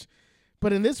that much.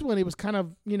 But in this one, it was kind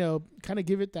of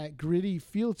give it that gritty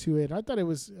feel to it. I thought it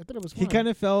was fun. He kind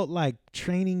of felt like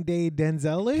Training Day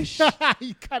Denzel-ish.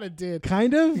 He kind of did.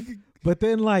 Kind of. But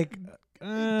then like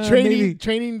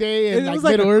Training Day and like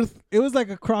Middle-earth. It was like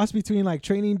a cross between like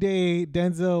Training Day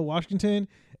Denzel Washington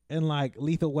and like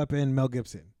Lethal Weapon Mel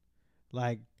Gibson.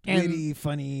 Like gritty,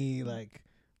 funny, like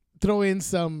throw in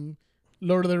some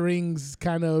Lord of the Rings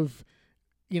kind of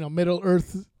Middle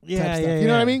Earth type Yeah, stuff. yeah, You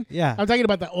know what I yeah. mean? Yeah. I'm talking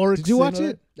about the orcs. Did you watch and all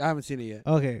it? I haven't seen it yet.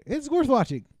 Okay, it's worth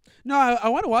watching. No, I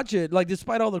want to watch it. Like,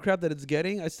 despite all the crap that it's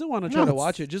getting, I still want to try to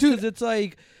watch it. Just because it's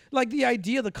like the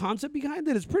idea, the concept behind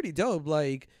it is pretty dope.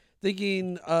 Like,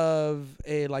 thinking of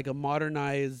a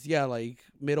modernized, like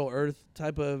Middle Earth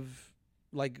type of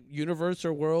like universe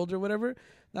or world or whatever.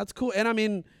 That's cool. And I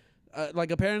mean,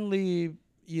 apparently,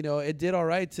 it did all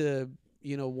right to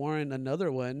warrant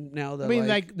another one. Now that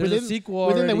there's a sequel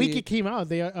within already, the week it came out,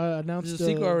 they announced there's a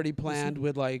sequel already planned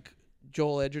with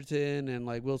Joel Edgerton and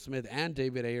Will Smith and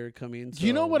David Ayer coming. Do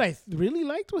you know what I really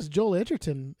liked was Joel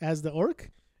Edgerton as the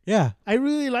orc? Yeah, I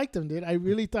really liked him, dude. I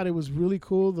really thought it was really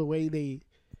cool the way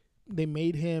they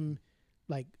made him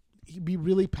be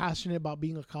really passionate about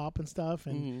being a cop and stuff,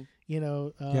 and it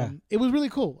was really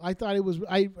cool. I thought it was.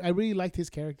 I really liked his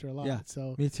character a lot. Yeah,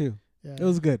 so me too. Yeah. It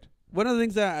was good. One of the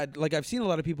things that I've seen a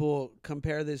lot of people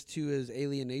compare this to is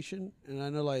Alienation, and I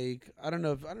know I don't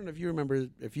know if you remember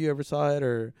if you ever saw it,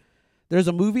 or there's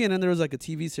a movie and then there was a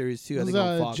TV series too. It was, I think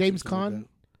on Fox James Caan,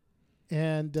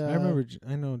 and I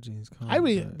know James Caan. I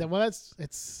really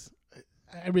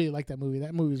I really like that movie.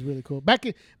 That movie was really cool. Back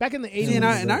in the 80s. See, and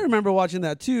I remember watching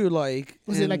that too.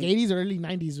 Was it 80s or early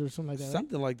 90s or something like that?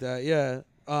 Something like that, yeah.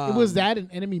 It was that and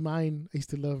Enemy Mine I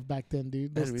used to love back then,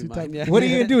 dude. Those Enemy two Mine, types. yeah. What are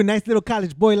you gonna do? Nice little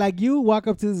college boy like you walk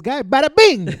up to this guy, bada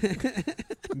bing,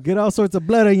 get all sorts of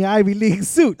blood on your Ivy League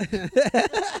suit.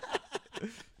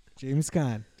 James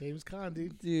Caan,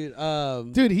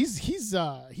 dude. Dude, he's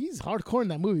hardcore in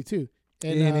that movie too.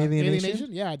 And In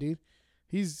Alienation? Yeah, dude.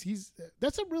 He's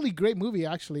that's a really great movie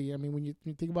actually. I mean, when you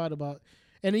think about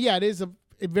and yeah, it is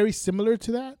very similar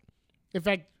to that. In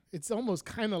fact, it's almost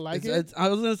kind of like it. I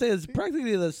was gonna say it's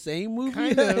practically the same movie.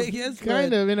 Kind of, I guess,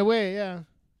 kind of in a way, yeah.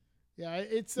 Yeah,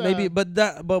 it's maybe, but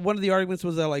one of the arguments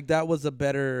was that that was a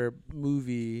better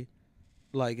movie,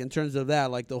 in terms of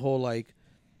that, the whole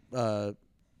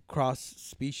cross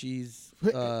species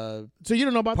so you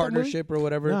don't know about partnership or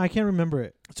whatever. no, I can't remember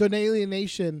it. So in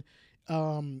Alienation,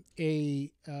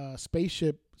 a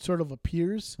spaceship sort of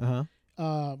appears,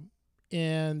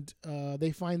 and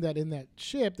they find that in that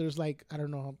ship there's I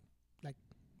don't know,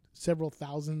 several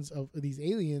thousands of these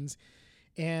aliens,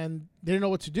 and they don't know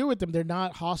what to do with them. They're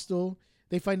not hostile.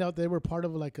 They find out they were part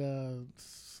of a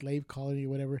slave colony or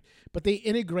whatever, but they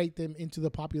integrate them into the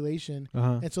population,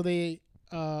 and so they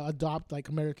adopt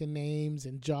American names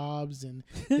and jobs, and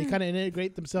they kind of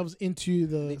integrate themselves into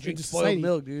they drink into spoiled society.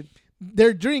 milk, dude.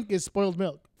 Their drink is spoiled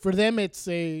milk. For them, it's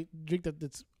a drink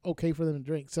that's okay for them to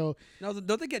drink. So now,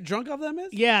 don't they get drunk off that mess?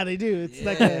 yeah, they do. It's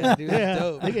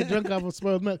dope. They get drunk off of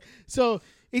spoiled milk. So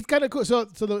it's kind of cool. So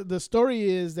the story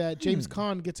is that James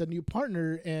Caan gets a new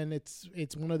partner, and it's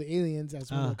one of the aliens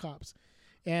as one of the cops,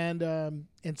 and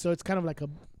so it's kind of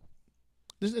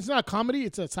it's not a comedy.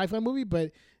 It's a sci-fi movie,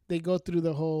 but they go through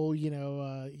the whole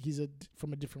he's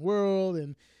from a different world,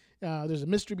 and there's a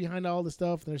mystery behind all the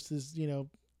stuff. There's this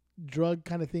drug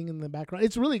kind of thing in the background.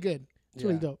 It's really good. It's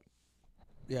really dope.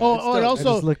 Yeah, and also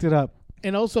I just looked it up.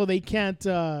 And also they can't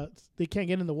get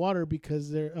in the water because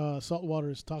their salt water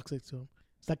is toxic to them.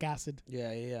 It's like acid.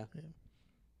 Yeah.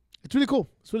 It's really cool.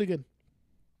 It's really good.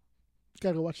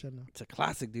 Gotta go watch that now. It's a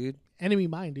classic, dude. Enemy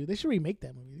Mine, dude. They should remake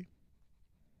that movie. Dude.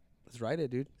 Let's write it,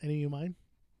 dude. Enemy Mine.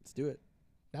 Let's do it.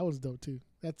 That was dope too.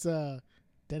 That's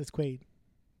Dennis Quaid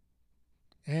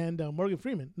and Morgan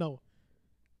Freeman. No,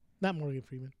 not Morgan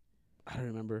Freeman. I don't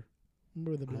remember.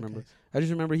 Remember the black guys. I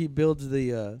just remember he builds his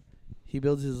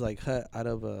hut out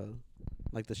of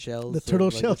the shells, the turtle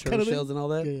shells, turtle shells and all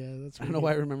that. Yeah, that's. I don't know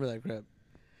why I remember that crap.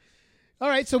 All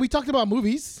right, so we talked about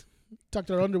movies. Talked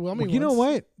our underwhelming ones. You know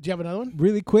what? Do you have another one?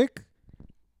 Really quick,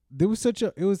 it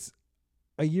was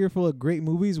a year full of great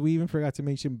movies. We even forgot to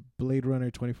mention Blade Runner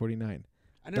 2049.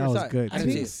 I never saw was it. good. I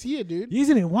didn't see it, dude. You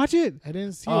didn't watch it? I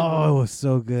didn't see it. Oh, it was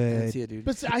so I good. didn't see it, dude.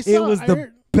 But I saw It was I the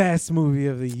heard, best movie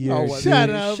of the year. Oh, dude. Shut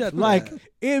up. Shut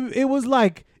It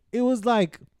was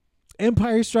like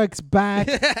Empire Strikes Back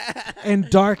and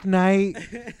Dark Knight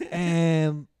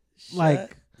and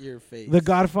Shut your face. The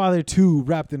Godfather 2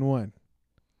 wrapped in one.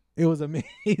 It was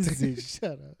amazing.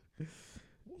 Shut up.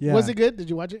 Yeah. Was it good? Did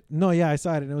you watch it? No, yeah, I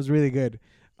saw it and it was really good.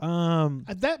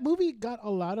 That movie got a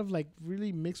lot of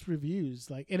really mixed reviews,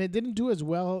 and it didn't do as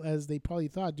well as they probably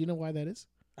thought. Do you know why that is?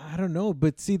 I don't know,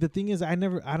 but see, the thing is, I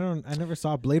never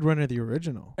saw Blade Runner the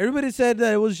original. Everybody said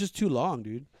that it was just too long,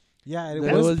 dude. Yeah,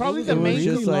 That was probably the main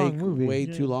just long movie. way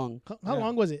Yeah. too long. How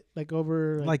long was it?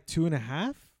 Over Like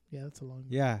 2.5. yeah, that's a long.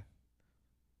 Yeah,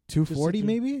 240 through.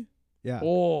 maybe. Yeah,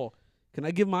 Oh, can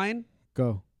I give mine?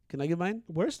 go. Can I give mine?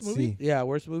 Worst movie? See. Yeah,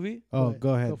 worst movie? Oh, ahead.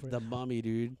 go ahead. Go for it. The Mummy,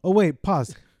 dude. Oh wait,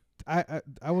 pause.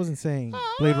 I wasn't saying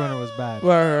Blade Runner was bad.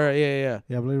 Right, yeah.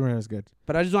 Yeah, Blade Runner is good.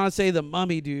 But I just want to say The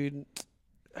Mummy, dude.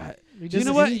 You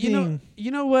know what? You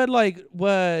know what? Like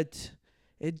what?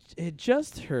 It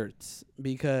just hurts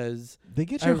because they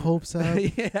get your hopes up.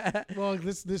 Yeah. Well,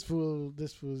 this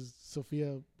was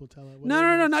Sophia Boutella.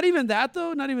 No, not even that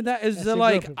though. Not even that. It's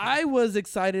like I was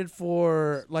excited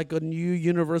for like a new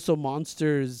Universal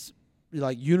Monsters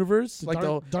like universe,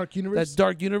 the dark universe. That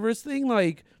dark universe thing,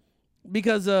 like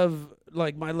because of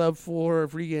like my love for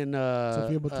freaking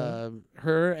Sophia Boutella.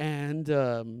 Her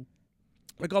and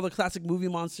like all the classic movie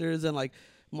monsters and like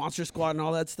Monster Squad and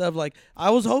all that stuff. Like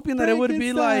I was hoping that it would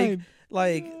be like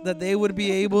that they would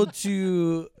be able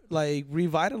to like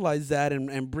revitalize that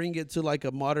and bring it to like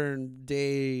a modern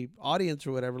day audience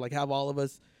or whatever, like have all of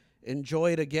us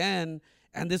enjoy it again.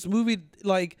 And this movie,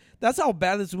 like, that's how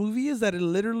bad this movie is, that it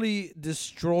literally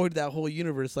destroyed that whole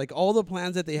universe. Like, all the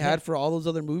plans that they had for all those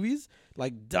other movies,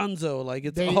 like, dunzo. Like,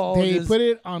 it's all They put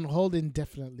it on hold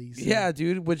indefinitely. So. Yeah,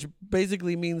 dude, which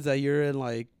basically means that you're in,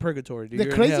 like, purgatory. Dude.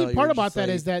 The crazy part about that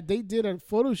is that they did a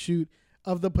photo shoot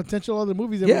of the potential other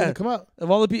movies that were going to come out.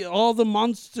 Of all the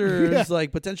monsters,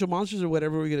 like, potential monsters or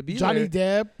whatever were going to be Johnny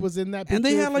Depp was in that picture. And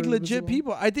they had, like, legit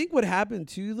people. I think what happened,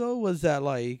 too, though, was that,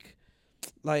 like...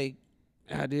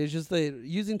 Yeah, dude, it's just like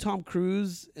using Tom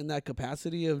Cruise in that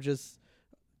capacity of just,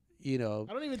 you know.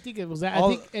 I don't even think it was that.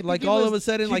 I think like all of a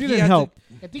sudden, like he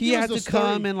had to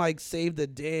come and like save the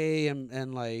day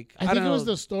and like. I think it was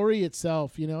the story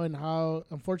itself, you know, and how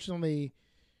unfortunately,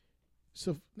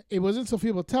 so it wasn't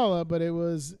Sophia Boutella, but it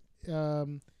was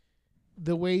the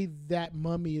way that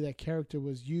mummy, that character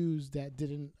was used, that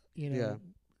didn't, you know,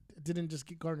 didn't just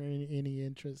garner any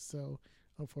interest. So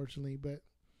unfortunately, but.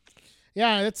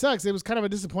 Yeah, that sucks. It was kind of a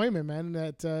disappointment, man.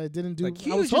 That it didn't do. Like,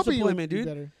 I was hoping it would do dude.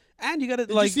 better. And you got to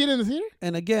Did you see it in the theater?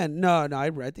 And again, no. I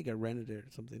think I rented it or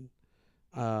something.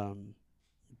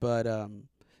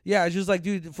 Yeah, it's just like,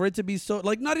 dude, for it to be so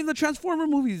like, not even the Transformer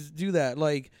movies do that.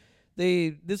 Like,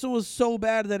 this one was so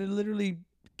bad that it literally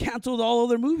canceled all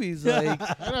other movies. Like,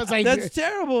 that's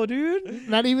terrible, dude.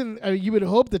 Not even you would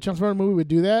hope the Transformer movie would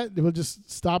do that. It would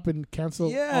just stop and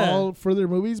cancel all further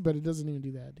movies, but it doesn't even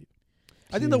do that, dude.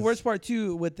 I think the worst part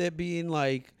too, with it being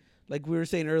like we were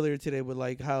saying earlier today, with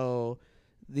like how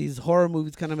these horror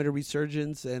movies kind of made a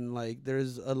resurgence, and like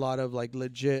there's a lot of like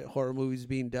legit horror movies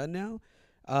being done now,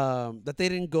 that they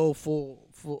didn't go full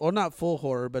or not full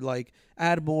horror, but like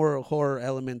add more horror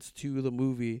elements to the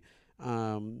movie,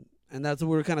 and that's what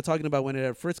we were kind of talking about when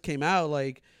it first came out.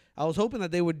 Like I was hoping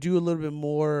that they would do a little bit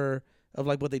more of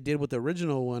like what they did with the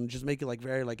original one, just make it like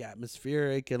very like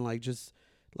atmospheric and like just.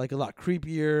 Like a lot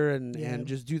creepier and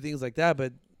just do things like that.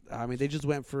 But I mean, they just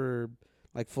went for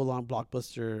like full on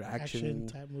blockbuster action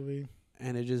type movie.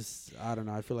 And it just, I don't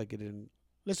know. I feel like it didn't.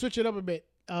 Let's switch it up a bit.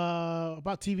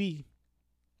 About TV.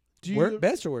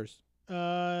 Best or worst?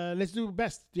 Let's do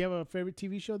best. Do you have a favorite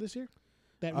TV show this year?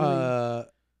 That really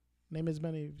name as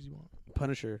many as you want.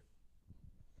 Punisher.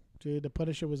 Dude, The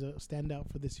Punisher was a standout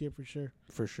for this year for sure.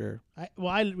 For sure. I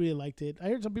really liked it. I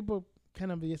heard some people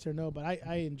kind of yes or no, but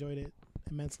I enjoyed it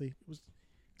immensely. It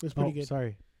was pretty good.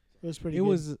 Sorry. It was pretty good. It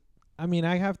was, I mean,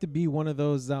 I have to be one of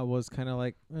those that was kind of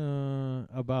like,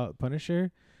 about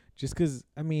Punisher. Just because,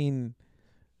 I mean,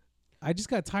 I just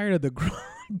got tired of the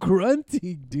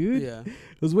grunting, dude. Yeah.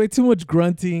 It was way too much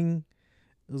grunting.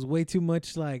 It was way too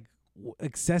much, like,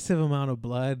 excessive amount of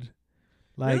blood.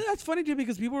 Like, really? That's funny, dude,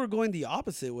 because people were going the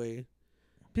opposite way.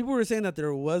 People were saying that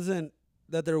there wasn't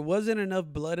enough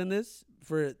blood in this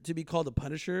for it to be called a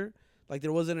Punisher. Like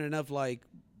there wasn't enough like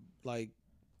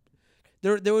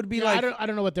there would be like I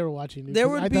don't know what they were watching. Dude, there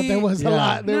would I thought there was a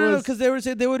lot. No, because they were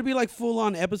saying there would be like full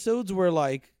on episodes where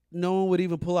like no one would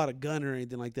even pull out a gun or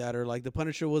anything like that, or like the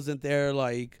Punisher wasn't there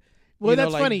like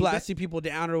that's like funny. Blasting people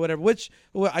down or whatever. Which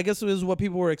I guess was what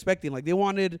people were expecting. Like they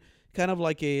wanted kind of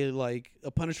like a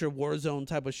Punisher Warzone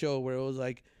type of show where it was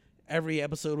like every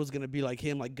episode was gonna be like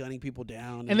him like gunning people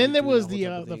down. And then there was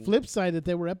the flip side that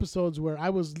there were episodes where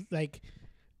I was like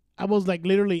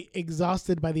literally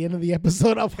exhausted by the end of the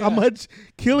episode of how much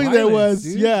killing there was.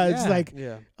 Dude. Yeah, it's like,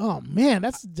 oh man,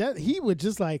 he would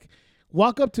just like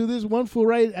walk up to this one fool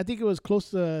right. I think it was close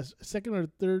to second or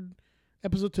third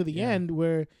episode to the end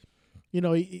where,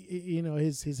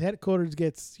 his headquarters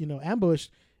gets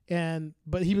ambushed,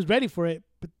 but he was ready for it.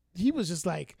 But he was just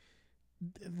like,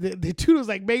 the dude was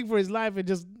like begging for his life and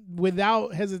just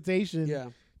without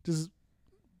hesitation, just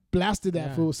blasted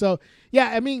that fool. So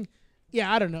I mean. Yeah,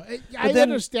 I don't know. I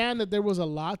understand that there was a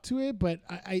lot to it, but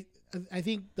I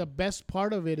think the best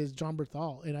part of it is Jon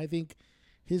Bernthal, and I think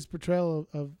his portrayal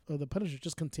of the Punisher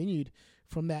just continued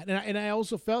from that. And I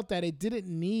also felt that it didn't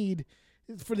need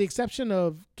for the exception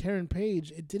of Karen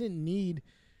Page, it didn't need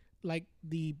like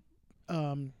the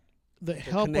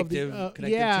help of the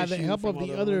the help of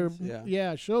the other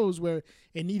shows where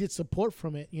it needed support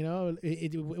from it. You know,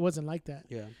 it wasn't like that.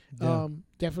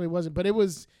 Definitely wasn't. But it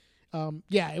was,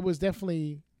 it was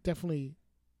definitely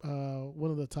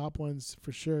one of the top ones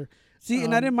for sure. See,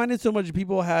 and I didn't mind it so much.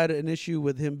 People had an issue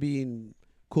with him being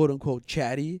quote unquote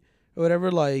chatty or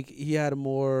whatever. Like he had a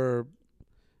more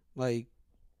like.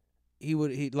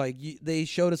 They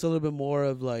showed us a little bit more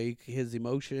of like his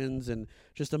emotions and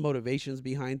just the motivations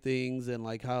behind things and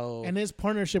like how and his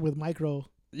partnership with Micro.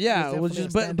 Yeah, it was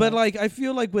just but like I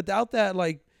feel like without that,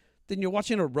 like then you're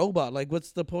watching a robot. Like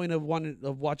what's the point of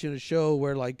watching a show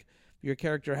where like your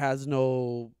character has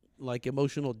no like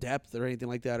emotional depth or anything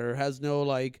like that, or has no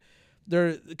like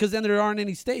because then there aren't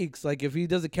any stakes. Like if he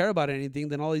doesn't care about anything,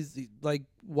 then all these like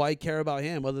why care about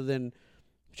him other than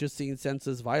just seeing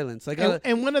senseless violence. Like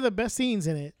and one of the best scenes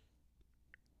in it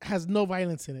has no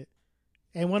violence in it.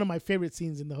 And one of my favorite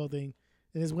scenes in the whole thing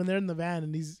is when they're in the van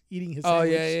and he's eating his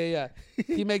sandwich. Yeah.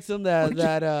 He makes them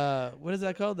that what is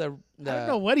that called? I don't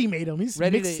know what he made him. He's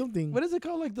mixed something. What is it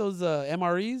called? Like those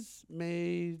MREs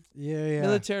made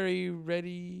military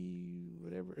ready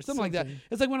whatever. Or something like that.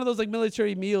 It's like one of those like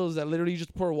military meals that literally you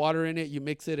just pour water in it, you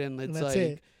mix it and it's that's like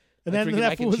it. And then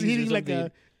that fool was eating like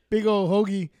a big old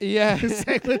hoagie. Yeah. He's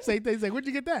like, where'd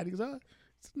you get that? He goes,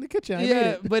 it's in the kitchen. I made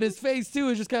it. But his face too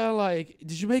is just kind of like,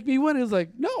 did you make me one? He was like,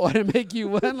 no, I didn't make you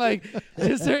one. Like,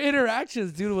 just their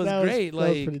interactions, dude, was great. That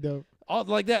like, was pretty dope. All,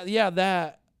 like that,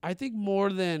 that I think more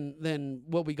than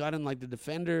what we got in like the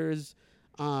Defenders,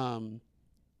 more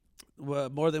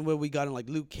than what we got in like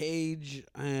Luke Cage,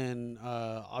 and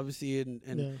obviously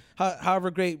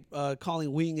however great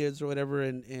Colleen Wing is or whatever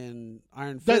in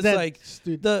Iron Fist,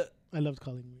 dude, I loved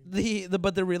Colleen Wing.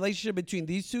 But the relationship between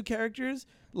these two characters,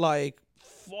 like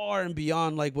far and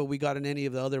beyond like what we got in any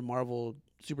of the other Marvel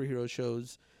superhero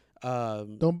shows.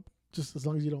 Don't just as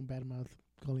long as you don't badmouth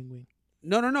Colleen Wing.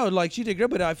 No. Like she did great,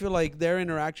 but I feel like their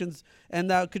interactions, and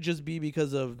that could just be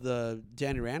because of the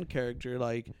Danny Rand character.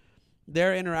 Like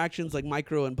their interactions, like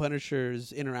Micro and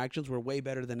Punisher's interactions, were way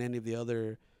better than any of the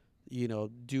other,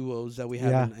 duos that we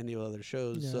have in any of the other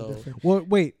shows. Yeah, so, well,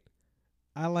 wait,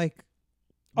 I like.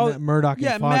 Murdock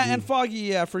and Foggy. Matt and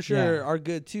Foggy, for sure, are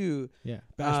good too. Yeah,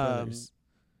 Bash Brothers.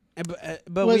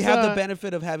 But we have the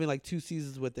benefit of having like 2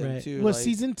 seasons with them too. Was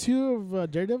season 2 of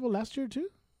Daredevil last year too?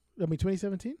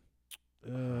 2017.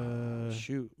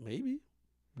 Shoot, maybe.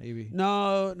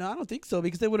 No, I don't think so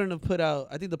because they wouldn't have put out.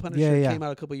 I think the Punisher came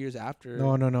out a couple years after.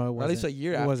 No, it wasn't. Or at least a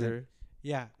year after. Wasn't.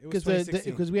 Yeah, it was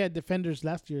 2016. Because we had Defenders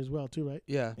last year as well too, right?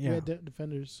 Yeah. We had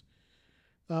Defenders,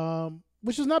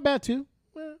 which was not bad too.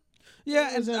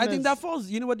 Yeah, and I think that falls.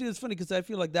 You know what, dude? It's funny because I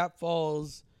feel like that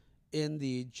falls in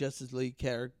the Justice League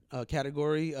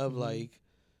category of like,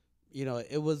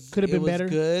 it was could have been better,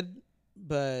 good,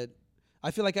 but I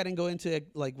feel like I didn't go into it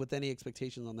like with any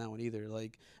expectations on that one either.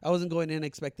 Like I wasn't going in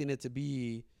expecting it to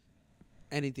be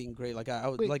anything great. Like I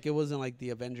was like it wasn't like the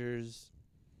Avengers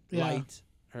light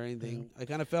or anything. I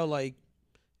kind of felt like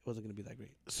it wasn't going to be that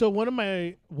great. So one of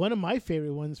my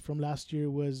favorite ones from last year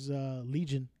was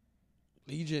Legion.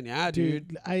 Legion, yeah,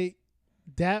 dude.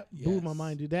 Blew my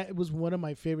mind, dude. That was one of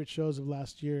my favorite shows of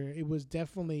last year. It was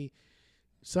definitely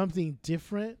something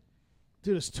different.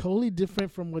 Dude, it's totally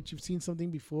different from what you've seen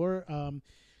something before.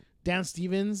 Dan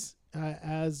Stevens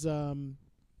as the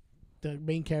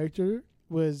main character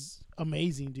was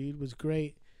amazing, dude. Was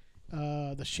great.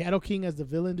 The Shadow King as the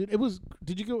villain, dude. It was.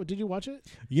 Did you watch it?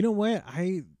 You know what?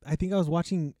 I think I was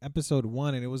watching episode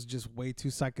 1 and it was just way too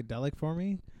psychedelic for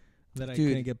me. That I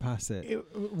couldn't get past it.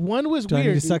 One was Do weird. I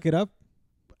need to suck it up?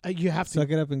 You have to suck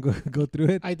it up and go through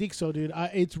it. I think so, dude.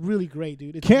 It's really great,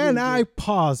 dude. It's Can really I great.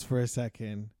 pause for a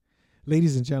second,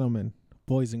 ladies and gentlemen,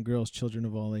 boys and girls, children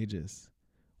of all ages?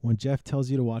 When Jeff tells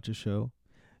you to watch a show,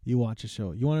 you watch a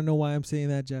show. You want to know why I'm saying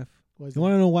that, Jeff? You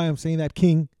want to know why I'm saying that,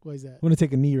 King? Why is that? I'm gonna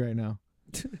take a knee right now,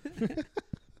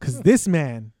 because this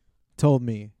man told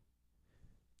me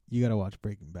you gotta watch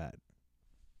Breaking Bad.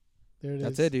 There it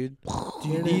That's is. it, dude. Do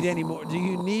you need any more? Do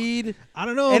you need I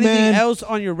don't know, anything man. else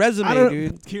on your resume,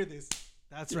 dude? Hear this.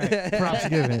 That's right. Props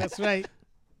given. That's right.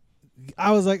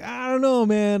 I was like, I don't know,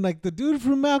 man. Like the dude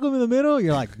from Malcolm in the Middle.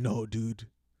 You're like, no, dude.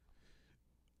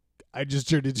 I just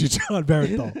turned into John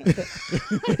Barenthal.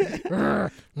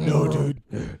 No, dude.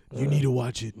 You need to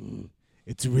watch it.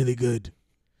 It's really good.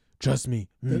 Trust me.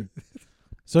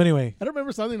 So anyway, I don't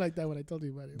remember something like that when I told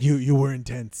you about it. You were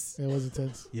intense. It was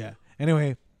intense. Yeah.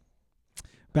 Anyway,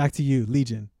 back to you,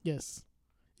 Legion. Yes.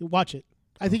 Watch it.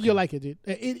 I think you'll like it, dude.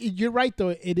 You're right, though.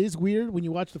 It is weird when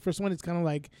you watch the first one. It's kind of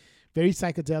like very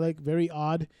psychedelic, very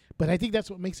odd. But I think that's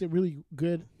what makes it really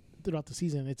good throughout the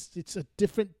season. It's a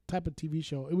different type of TV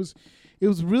show. It was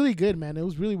really good, man. It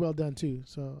was really well done too.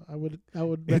 So I would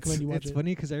recommend you watch it. It's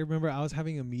funny because I remember I was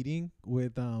having a meeting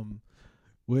with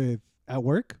at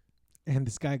work, and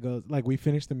this guy goes, like, we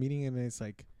finished the meeting, and it's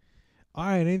like, all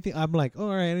right, anything? I'm like, all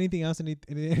right, anything else?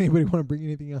 Anybody want to bring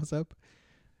anything else up?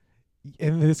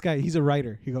 And this guy, he's a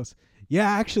writer. He goes, yeah,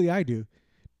 actually, I do.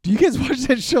 Do you guys watch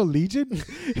that show Legion?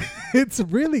 It's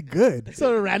really good.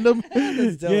 Sort of random.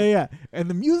 Yeah. And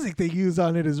the music they use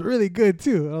on it is really good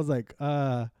too. I was like,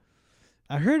 I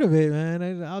heard of it,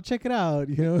 man. I'll check it out.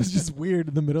 You know, it's just weird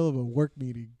in the middle of a work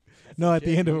meeting. No, at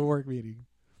the end of a work meeting.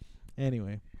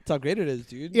 Anyway. That's how great it is,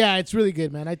 dude. Yeah, it's really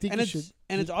good, man. I think you should.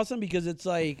 And it's awesome because it's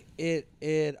like it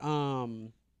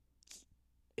kind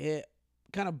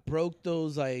of broke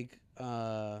those like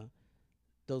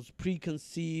those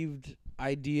preconceived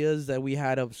ideas that we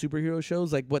had of superhero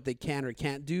shows, like what they can or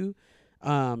can't do,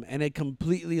 and it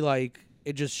completely like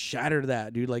it just shattered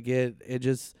that, dude. Like it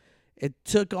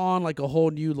took on like a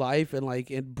whole new life, and like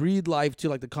it breathed life to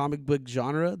like the comic book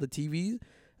genre, the TV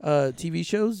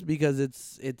shows, because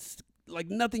it's like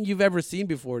nothing you've ever seen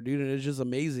before, dude, and it's just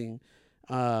amazing.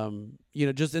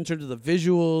 Just in terms of the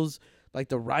visuals, like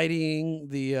the writing,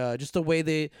 the just the way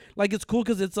they like, it's cool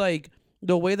because it's like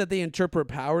the way that they interpret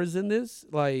powers in this.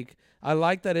 Like I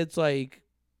like that it's like,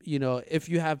 if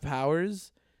you have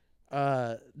powers,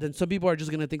 then some people are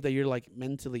just gonna think that you're like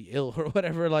mentally ill or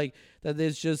whatever. Like that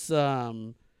it's just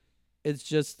like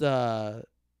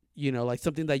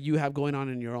something that you have going on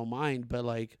in your own mind. But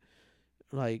like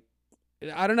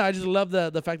I don't know. I just love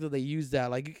the fact that they use that.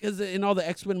 Like, because in all the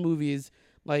X-Men movies,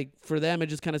 like for them, it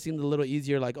just kind of seemed a little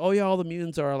easier. Like, oh yeah, all the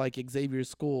mutants are like Xavier's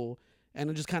school,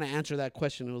 and it just kind of answered that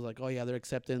question. It was like, oh yeah, they're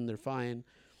accepted and they're fine.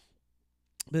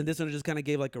 Then this one just kind of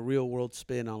gave like a real world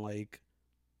spin on like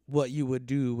what you would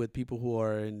do with people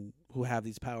who have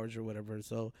these powers or whatever.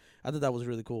 So I thought that was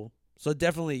really cool. So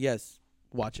definitely, yes,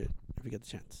 watch it if you get the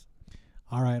chance.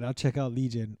 All right, I'll check out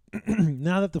Legion.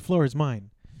 Now that the floor is mine.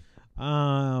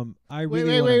 I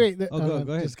really wait. Oh,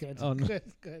 go ahead. Just kidding. Oh, no.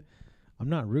 Good. I'm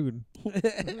not rude.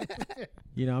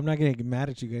 I'm not gonna get mad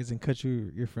at you guys and cut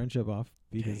your friendship off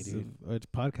because of a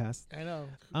podcast. I know.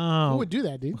 Who would do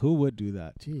that, dude? Who would do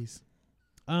that? Jeez.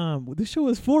 This show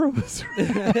is 4 of us.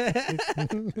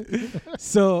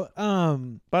 So,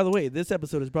 by the way, this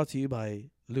episode is brought to you by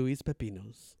Luis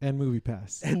Pepinos and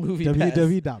MoviePass.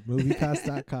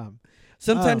 www.moviepass.com.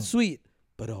 Sometimes sweet,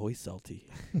 but always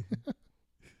salty.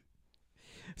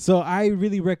 So I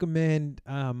really recommend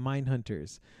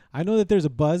Mindhunters. I know that there's a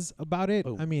buzz about it.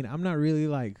 Oh. I mean, I'm not really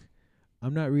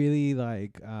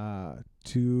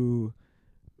too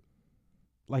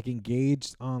like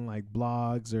engaged on like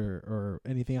blogs or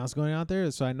anything else going out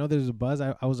there. So I know there's a buzz.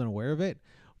 I wasn't aware of it,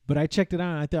 but I checked it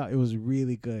out and I thought it was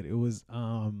really good. It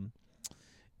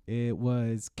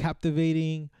was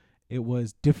captivating. It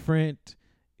was different.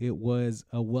 It was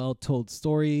a well-told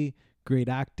story, great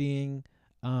acting.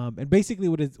 And basically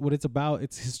what it's about,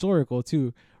 it's historical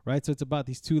too, right? So it's about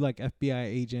these two like FBI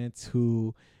agents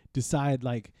who decide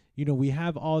like, we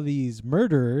have all these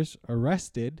murderers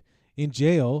arrested in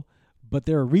jail, but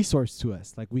they're a resource to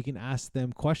us. Like we can ask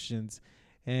them questions,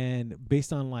 and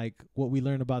based on like what we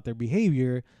learn about their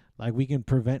behavior, like we can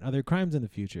prevent other crimes in the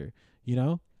future,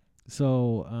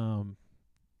 So,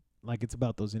 like it's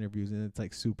about those interviews, and it's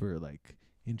like super like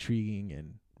intriguing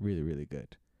and really, really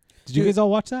good. Did you guys all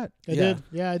watch that? I did.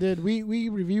 Yeah, I did. We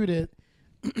reviewed it.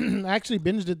 I actually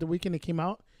binged it the weekend it came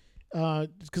out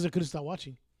because I couldn't stop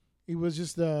watching. It was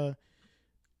just the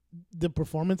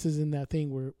performances in that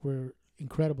thing were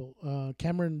incredible.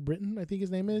 Cameron Britton, I think his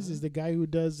name is the guy who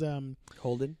does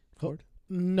Holden Ford?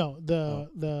 No, the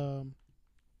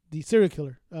serial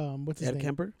killer. What's his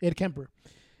name? Ed Kemper.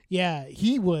 Yeah,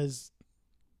 he was,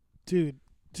 dude,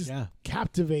 just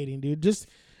captivating, dude. Just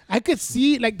I could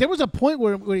see like there was a point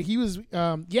where he was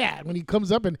when he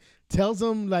comes up and tells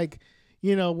him like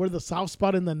where the soft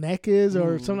spot in the neck is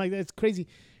or something like that. It's crazy.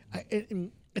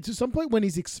 And to some point when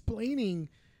he's explaining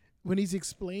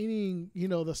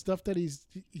the stuff that he's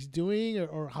doing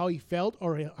or how he felt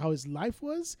or how his life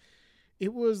was,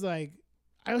 it was like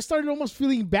I started almost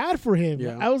feeling bad for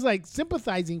him. I was like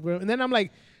sympathizing for him, and then I'm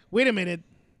like, wait a minute,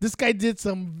 this guy did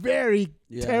some very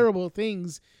terrible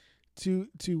things to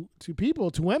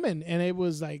people, to women, and it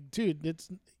was like, dude,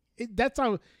 that's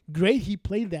how great he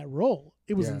played that role.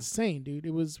 It was insane, dude.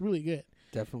 It was really good.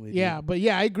 Definitely. Yeah, dude. but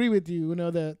I agree with you.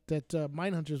 That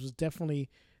Mindhunters was definitely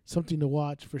something to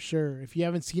watch for sure. If you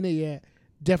haven't seen it yet,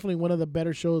 definitely one of the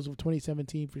better shows of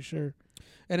 2017 for sure.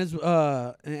 And it's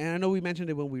and I know we mentioned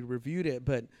it when we reviewed it,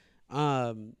 but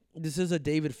this is a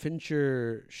David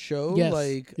Fincher show. Yes.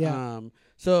 Like,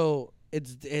 so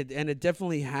it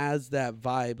definitely has that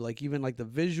vibe. Like, even like the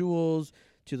visuals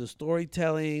to the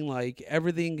storytelling, like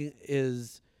everything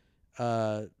is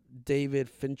David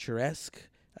Fincher-esque,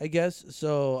 I guess.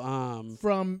 So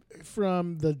from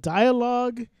the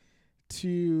dialogue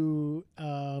to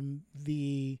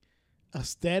the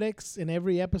aesthetics in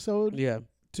every episode,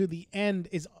 to the end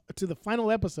to the final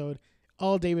episode,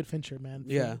 all David Fincher,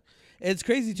 man. It's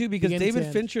crazy too because David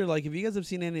Fincher, like if you guys have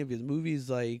seen any of his movies,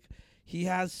 like he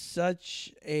has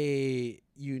such a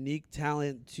unique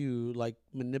talent to like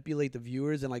manipulate the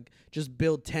viewers and like just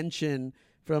build tension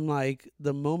from like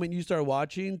the moment you start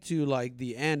watching to like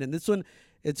the end. And this one,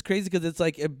 it's crazy because it's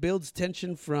like it builds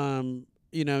tension from,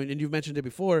 you know, and you've mentioned it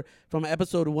before, from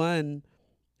episode 1,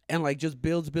 and like just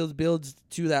builds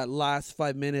to that last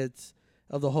 5 minutes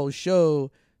of the whole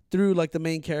show through like the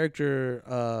main character,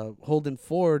 Holden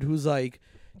Ford, who's like,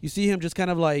 you see him just kind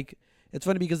of like, it's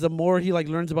funny because the more he like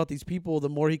learns about these people, the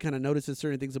more he kind of notices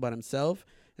certain things about himself.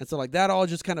 And so like that all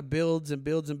just kind of builds and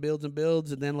builds and builds and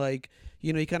builds. And then like,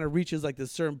 you know, he kind of reaches like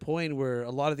this certain point where a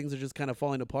lot of things are just kind of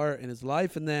falling apart in his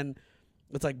life. And then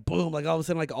it's like, boom, like all of a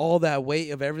sudden, like all that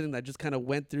weight of everything that just kind of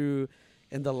went through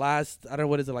in the last, I don't know,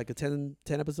 what is it, like a 10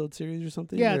 episode series or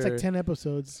something? Yeah, it's like 10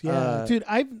 episodes. Yeah. Dude,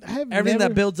 I have everything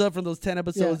that builds up from those 10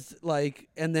 episodes, like,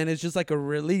 and then it's just like a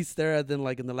release there. And then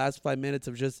like in the last 5 minutes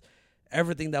of just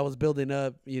everything that was building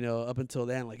up, you know, up until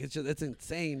then. Like it's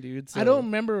insane, dude. So. I don't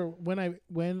remember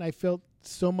when I felt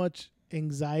so much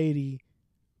anxiety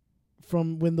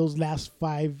from when those last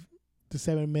 5 to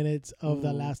 7 minutes of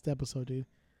the last episode, dude.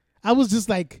 I was just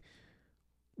like,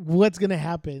 what's gonna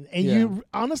happen? And you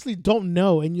honestly don't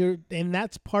know, and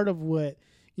that's part of what,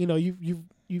 you know,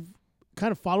 you've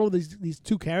kind of followed these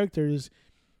two characters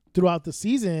throughout the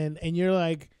season, and you're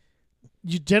like,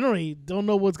 you generally don't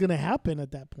know what's gonna happen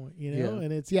at that point, you know.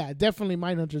 And it's definitely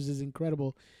Mindhunters is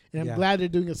incredible, and I'm glad they're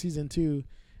doing a season 2.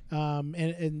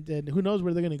 And who knows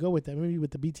where they're gonna go with that? Maybe with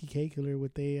the BTK killer,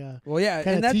 what they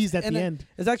kind of teased at the end.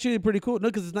 It's actually pretty cool. No,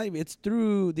 because it's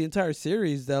through the entire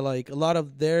series that like a lot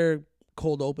of their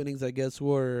cold openings, I guess,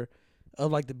 were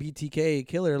of like the BTK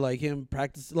killer, like him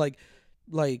practice, like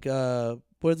what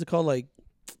is it called, like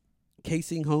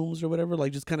casing homes or whatever,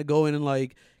 like just kind of going and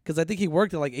like, because I think he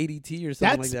worked at like ADT or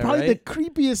something like that. That's probably the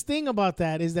creepiest thing about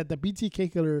that is that the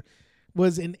BTK killer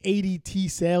was an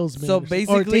ADT salesman, so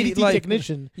basically, or ADT like,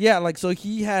 technician. Yeah, like so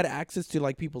he had access to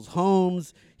like people's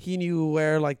homes. He knew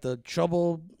where like the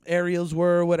trouble areas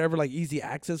were, or whatever, like easy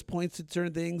access points to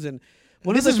certain things. And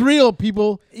this is real,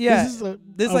 people. Yeah, this is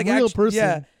a real person.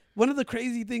 Yeah, one of the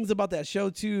crazy things about that show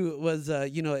too was,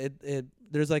 you know, it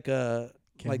there's like a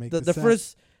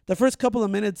the first couple of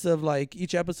minutes of like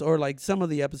each episode, or like some of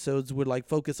the episodes would like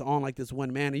focus on like this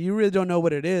one man, and you really don't know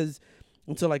what it is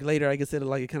until like later. I guess it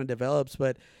kind of develops.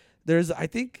 But I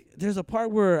think there's a part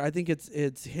where I think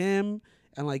it's him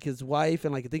and like his wife,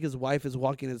 and like I think his wife is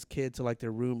walking his kid to like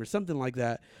their room or something like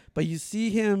that. But you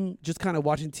see him just kind of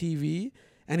watching TV,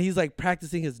 and he's like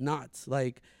practicing his knots,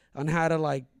 like on how to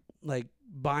like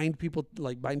bind people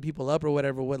up or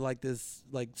whatever with like this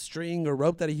like string or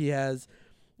rope that he has.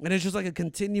 And it's just like a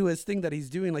continuous thing that he's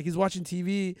doing. Like he's watching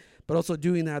TV, but also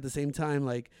doing that at the same time.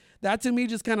 Like that to me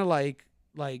just kind of like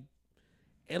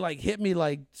it like hit me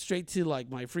like straight to like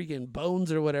my freaking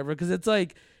bones or whatever. Cause it's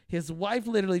like his wife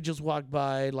literally just walked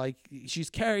by, like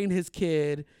she's carrying his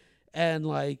kid, and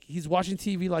like he's watching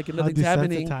TV like nothing's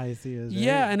happening. He is, right?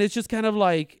 Yeah. And it's just kind of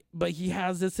like, but he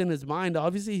has this in his mind.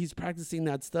 Obviously he's practicing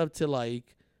that stuff to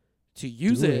like, to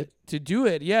use to do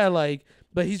it. Yeah. Like,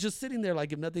 but he's just sitting there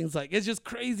like if nothing's like, it's just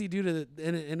crazy, dude.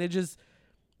 And it just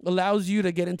allows you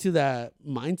to get into that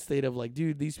mind state of like,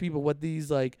 dude, these people, what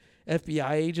these like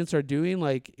FBI agents are doing,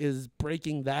 like is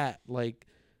breaking that. Like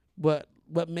what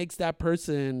makes that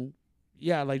person,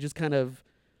 like just kind of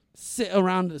sit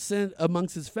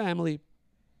amongst his family,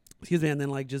 excuse me, and then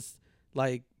like just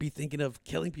like be thinking of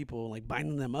killing people, like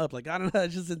binding them up. Like, I don't know.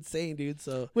 It's just insane, dude.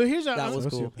 So well, that was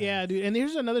cool. Yeah, dude. And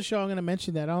here's another show I'm going to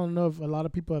mention that I don't know if a lot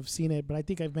of people have seen it, but I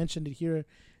think I've mentioned it here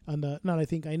I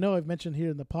know I've mentioned here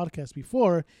in the podcast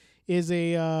before, is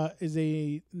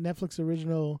a Netflix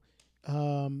original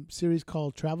series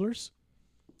called Travelers.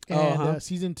 And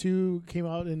season 2 came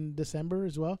out in December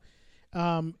as well.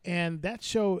 And that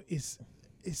show is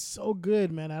so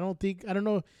good, man. I don't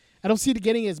see it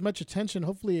getting as much attention.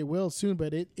 Hopefully it will soon,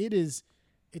 but it's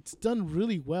done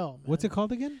really well, man. What's it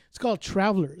called again? It's called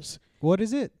Travelers. What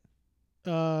is it?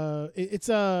 It's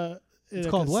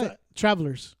called what?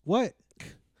 Travelers. What?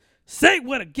 Say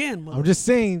what again, mother? I'm just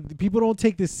saying, people don't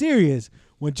take this serious.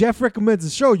 When Jeff recommends a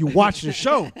show, you watch the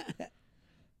show.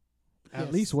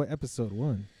 At least what episode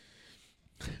 1?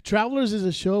 Travelers is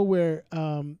a show where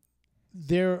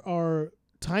there are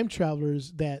time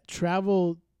travelers that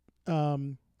travel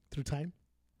through time.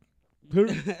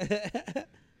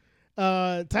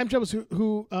 Time travelers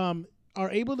who are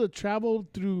able to travel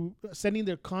through sending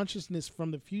their consciousness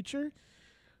from the future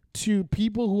to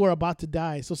people who are about to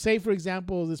die. So say, for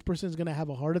example, this person is going to have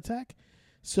a heart attack.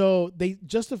 So they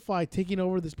justify taking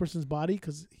over this person's body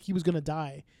because he was going to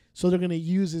die. So they're going to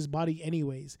use his body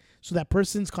anyways. So that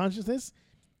person's consciousness,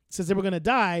 since they were going to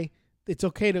die, it's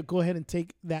okay to go ahead and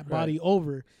take that body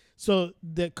over. So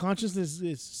the consciousness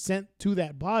is sent to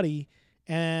that body,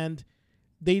 and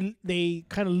they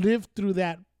kind of live through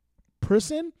that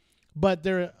person, but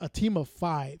they're a team of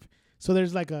 5. So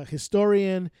there's like a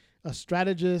historian, a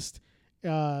strategist,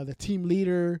 the team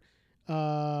leader,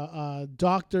 a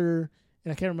doctor,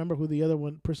 and I can't remember who the other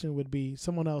person would be.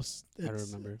 Someone else. I don't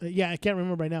remember. I can't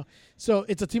remember right now. So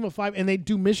it's a team of 5, and they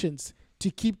do missions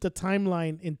to keep the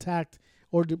timeline intact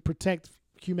or to protect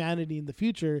humanity in the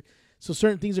future. So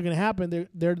certain things are going to happen. They're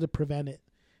there to prevent it.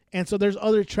 And so there's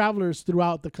other travelers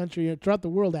throughout the country, throughout the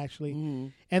world,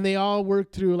 actually. And they all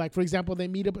work through, like, for example, they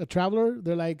meet up a traveler.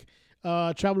 They're like,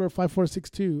 Traveler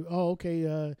 5462. Oh,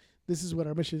 okay. This is what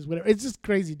our mission is. Whatever. It's just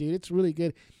crazy, dude. It's really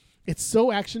good. It's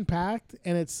so action-packed,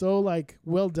 and it's so, like,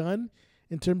 well done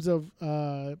in terms of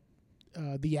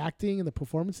the acting and the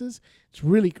performances. It's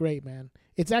really great, man.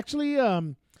 It's actually,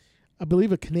 I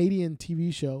believe, a Canadian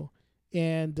TV show,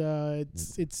 and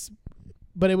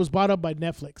but it was bought up by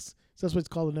Netflix. So that's what it's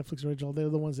called, a Netflix original. They're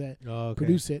the ones that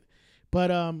produce it.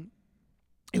 But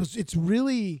it's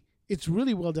really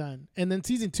well done. And then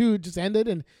season 2 just ended,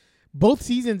 and both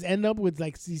seasons end up with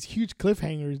like these huge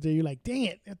cliffhangers that you're like, dang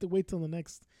it, I have to wait till the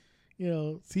next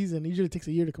season. It usually takes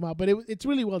a year to come out, but it's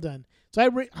really well done. So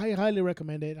I highly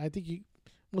recommend it. I think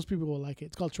most people will like it.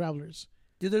 It's called Travelers.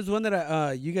 Dude, there's one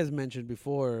that you guys mentioned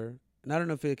before, and I don't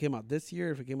know if it came out this year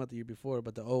or if it came out the year before,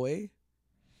 but the OA.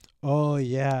 Oh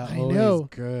yeah, I know.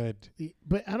 Good.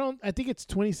 But I think it's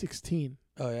 2016.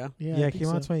 Oh yeah. Yeah, it came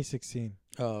out 2016.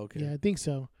 Oh okay. Yeah, I think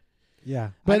so.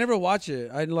 Yeah, but I never watched it.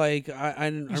 I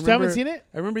remember, still haven't seen it?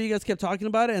 I remember you guys kept talking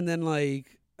about it, and then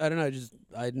like I don't know,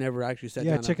 I never actually sat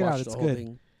down. Check it out. It's good.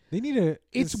 Thing. They need to.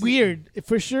 It's weird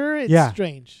for sure. It's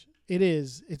strange. It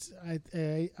is. It's.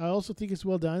 I also think it's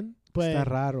well done, but está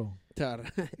raro.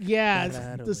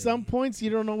 Yeah, to some points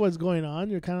you don't know what's going on.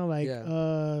 You're kind of like,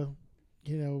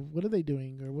 what are they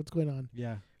doing or what's going on?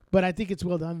 Yeah. But I think it's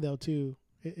well done though too.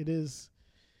 It is.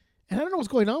 And I don't know what's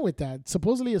going on with that.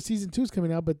 Supposedly a season 2 is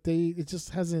coming out, but it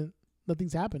just hasn't.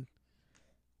 Nothing's happened.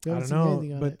 I don't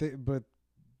know, but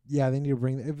yeah, they need to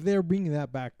bring. If they're bringing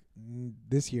that back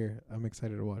this year, I'm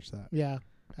excited to watch that. Yeah,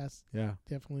 that's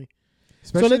definitely.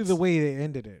 Especially the way they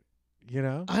ended it. You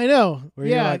know. I know. Where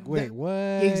you're like, wait,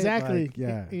 what? Exactly. Like,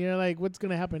 yeah. You're like, what's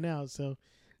gonna happen now? So,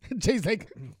 Jay's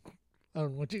like, I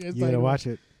don't know what you guys. You gotta watch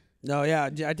it. No, yeah, I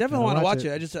definitely want to watch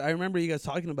it. I remember you guys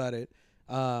talking about it.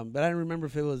 But I don't remember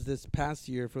if it was this past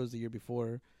year, if it was the year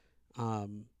before. But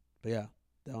yeah,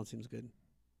 that one seems good.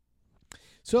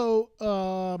 So,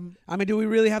 I mean, do we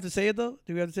really have to say it though?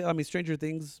 Do we have to say? I mean, Stranger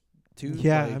Things too.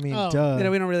 Yeah, like, I mean, duh. We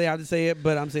don't really have to say it,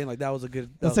 but I'm saying like that was a good.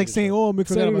 That's like saying, "Oh, I'm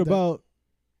excited about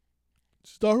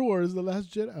Star Wars: The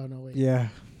Last Jedi." Oh no, wait. Yeah.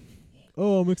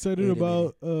 Oh, I'm excited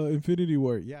about Infinity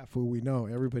War. Yeah, for we know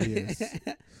everybody is.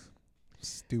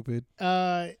 Stupid.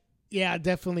 Yeah,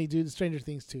 definitely, dude. Stranger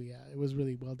Things too. Yeah, it was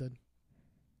really well done.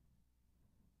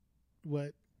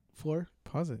 What? 4?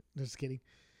 Pause it. Just kidding.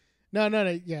 No.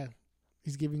 Yeah,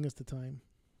 he's giving us the time.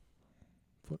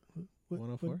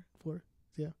 104? 4.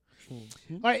 Yeah.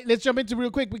 Mm-hmm. All right, let's jump into real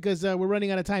quick because we're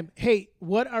running out of time. Hey,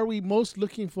 what are we most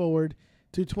looking forward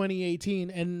to 2018?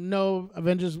 And no,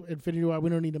 Avengers Infinity War, we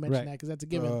don't need to mention that because that's a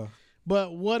given.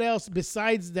 But what else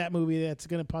besides that movie that's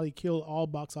going to probably kill all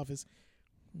box office?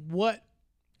 What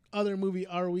other movie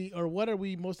what are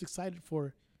we most excited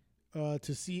for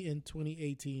to see in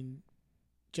 2018?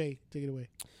 Jay, take it away.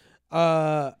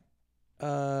 No,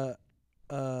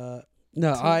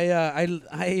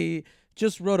 I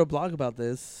just wrote a blog about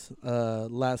this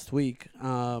last week.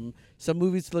 Some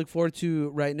movies to look forward to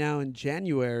right now in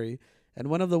January, and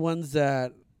one of the ones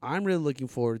that I'm really looking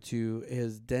forward to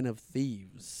is Den of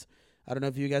Thieves. I don't know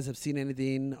if you guys have seen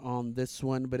anything on this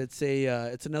one, but it's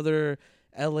another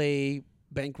LA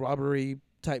bank robbery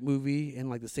type movie in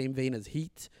like the same vein as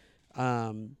Heat.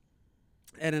 And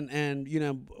you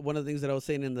know, one of the things that I was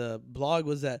saying in the blog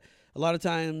was that a lot of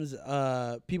times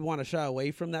people want to shy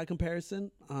away from that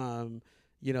comparison.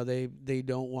 You know, they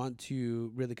don't want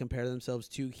to really compare themselves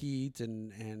to Heat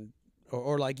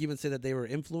or like even say that they were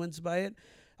influenced by it.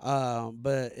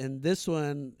 But in this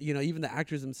one, you know, even the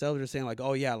actors themselves are saying like,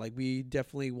 oh yeah, like we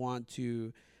definitely want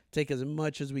to take as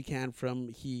much as we can from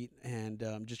Heat and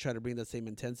just try to bring that same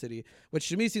intensity, which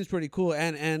to me seems pretty cool.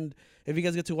 And if you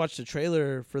guys get to watch the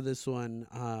trailer for this one,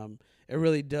 it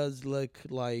really does look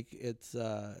like it's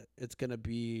gonna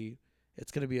be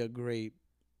a great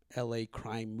LA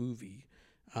crime movie,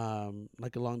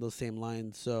 like along those same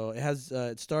lines. So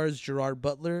it stars Gerard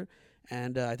Butler,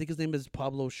 and I think his name is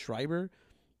Pablo Schreiber.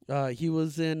 He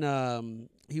was in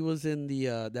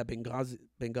the that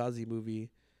Benghazi movie,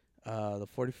 the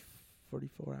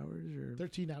 44 hours or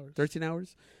 13 hours. 13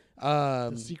 hours.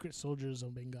 The Secret Soldiers of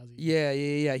Benghazi.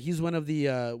 Yeah. He's one of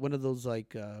those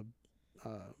like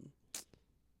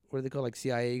what are they called, like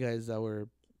CIA guys that were,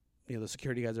 you know, the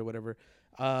security guys or whatever.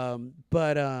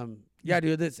 Yeah,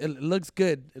 dude, it looks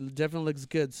good. It definitely looks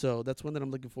good. So that's one that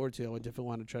I'm looking forward to. I would definitely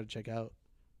want to try to check out.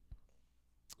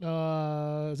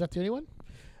 Is that the only one?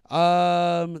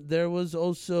 There was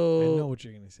also. I know what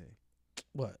you're gonna say.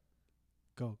 What?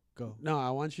 Go. No, I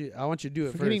want you to do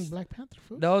it Forgetting first. Black Panther.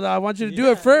 No, I want you to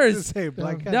do it first. Say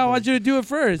Black Panther. No, I want you to do it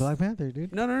first. Black Panther,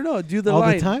 dude. No. Do the all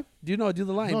line. The time? Do the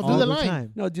line. No, all the the line.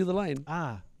 time. No, do the line.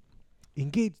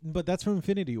 Engage, but that's from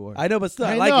Infinity War. I know, but still,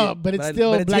 I know, like it. but it's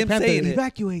still it's Black him Panther. saying it.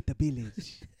 Evacuate the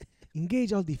village.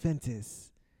 Engage all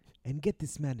defenses. And get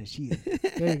this man a shield.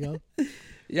 There you go.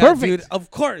 Yeah, Perfect. dude.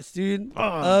 Of course, dude.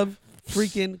 Of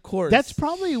freaking course. That's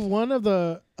probably one of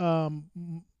the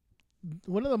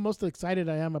most excited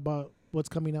I am about what's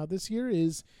coming out this year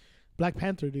is Black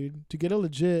Panther, dude. To get a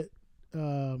legit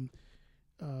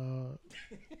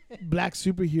black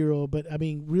superhero, but I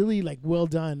mean, really like well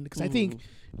done. Because I think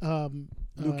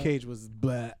Luke Cage was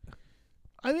black.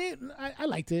 I mean, I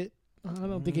liked it. I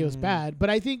don't think it was bad, but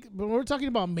I think when we're talking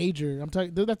about major,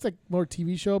 that's like more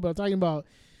TV show, but I'm talking about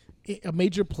a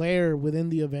major player within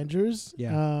the Avengers.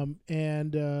 Yeah.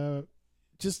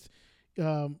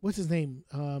 What's his name?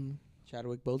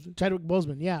 Chadwick Boseman. Chadwick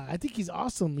Boseman. Yeah, I think he's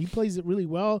awesome. He plays it really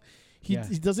well. He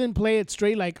doesn't play it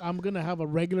straight like I'm gonna have a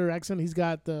regular accent. He's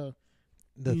got the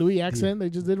Louis accent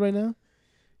they just did right now.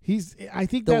 I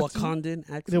think the that's Wakandan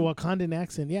accent. The Wakandan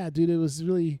accent. Yeah, dude, it was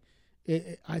really.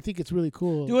 I think it's really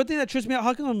cool. Dude, one thing that trips me out,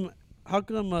 how come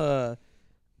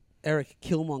Eric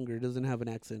Killmonger doesn't have an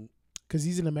accent? Because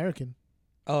he's an American.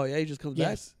 Oh yeah, he just comes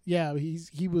back. Yeah,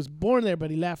 he was born there, but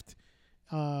he left,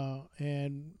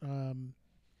 and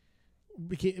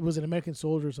was an American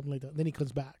soldier or something like that. Then he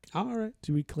comes back. All right.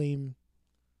 To reclaim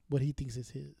what he thinks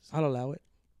is his. I'll allow it.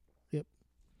 Yep.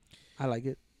 I like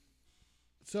it.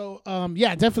 So,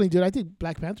 yeah, definitely, dude. I think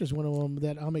Black Panther is one of them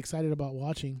that I'm excited about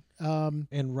watching.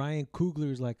 And Ryan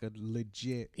Coogler is like a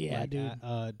legit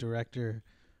director.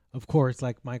 Of course,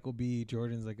 like Michael B.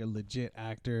 Jordan's like a legit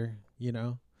actor, you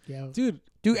know? Yeah. Dude,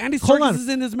 Andy Serkis is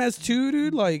in this mess too,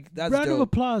 dude. Like, that's round dope. of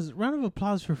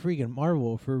applause for freaking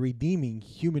Marvel for redeeming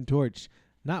Human Torch.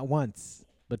 Not once,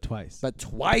 but twice. But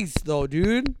twice, though,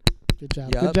 dude. Good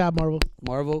job. Yep. Good job, Marvel.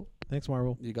 Marvel. Thanks,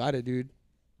 Marvel. You got it, dude.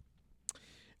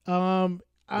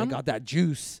 I got that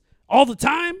juice. All the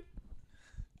time?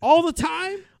 All the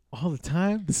time? All the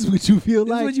time? This is what you feel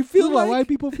like? This is what you feel like? What white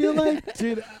people feel like?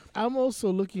 Dude, I'm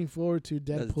also looking forward to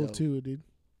Deadpool 2, dude.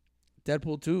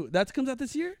 Deadpool 2? That comes out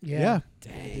this year? Yeah.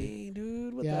 Dang,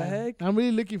 dude. What the heck? I'm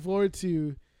really looking forward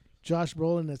to Josh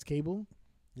Brolin as Cable.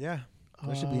 Yeah.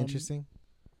 That should be interesting.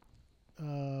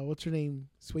 What's her name?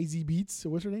 Swayze Beats? Or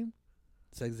what's her name?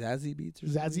 It's like Zazie Beats or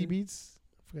Zazie something? Beats.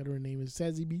 I forgot what her name is.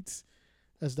 Zazie Beats.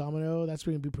 That's Domino. That's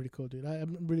going to be pretty cool, dude.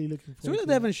 I'm really looking forward to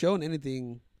they haven't shown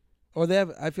anything. Or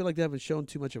I feel like they haven't shown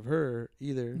too much of her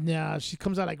either. Nah, she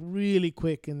comes out like really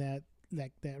quick in that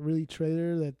really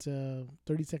trailer, that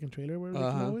 30-second trailer where they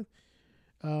come out with.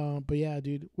 But yeah,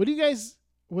 dude. What are you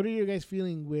guys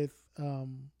feeling with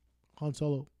Han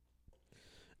Solo?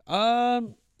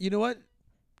 You know what?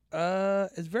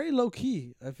 It's very low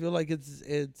key. I feel like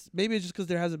it's maybe it's just because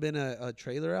there hasn't been a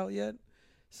trailer out yet.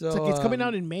 So it's like it's coming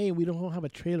out in May and we don't have a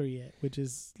trailer yet, which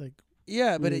is like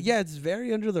but it's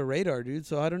very under the radar, dude.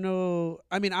 So I don't know.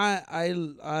 I mean, I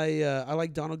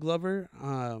like Donald Glover,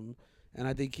 and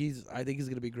I think he's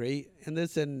gonna be great in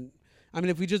this. And I mean,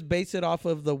 if we just base it off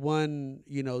of the one,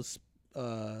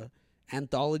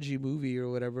 anthology movie or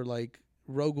whatever, like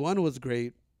Rogue One was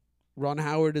great. Ron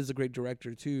Howard is a great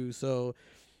director too. So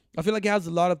I feel like it has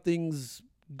a lot of things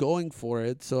going for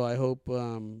it. So I hope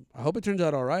it turns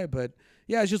out all right. But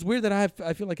yeah, it's just weird that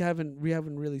I feel like we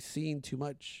haven't really seen too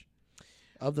much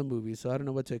of the movie, so I don't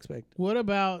know what to expect. What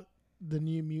about the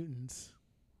New Mutants?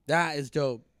 That is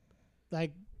dope.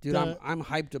 Like, dude, I'm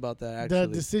hyped about that. Actually,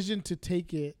 the decision to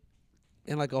take it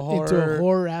in like into a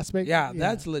horror aspect. Yeah,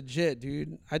 that's legit,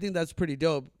 dude. I think that's pretty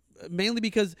dope. mainly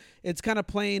because it's kind of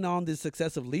playing on the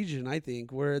success of Legion, I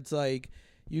think, where it's like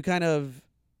you kind of,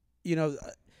 you know,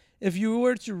 if you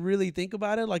were to really think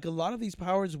about it, like a lot of these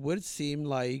powers would seem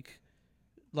like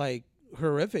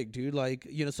horrific, dude. Like,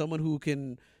 you know, someone who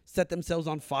can set themselves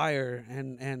on fire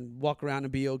and walk around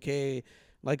and be okay.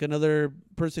 Like another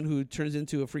person who turns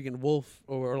into a freaking wolf,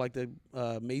 or like the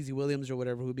Maisie Williams or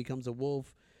whatever, who becomes a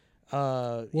wolf.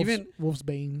 Wolf's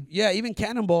Bane. Yeah, even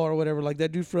Cannonball or whatever, like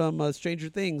that dude from Stranger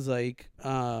Things. Like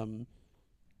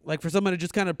for someone to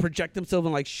just kind of project themselves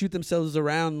and like shoot themselves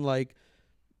around, like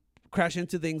crash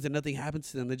into things and nothing happens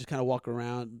to them. They just kind of walk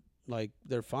around like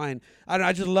they're fine.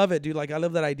 I just love it, dude. Like I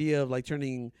love that idea of like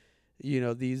turning, you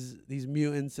know, these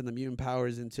mutants and the mutant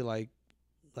powers into like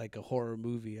a horror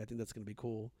movie. I think that's gonna be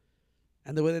cool.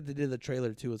 And the way that they did the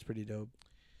trailer too was pretty dope.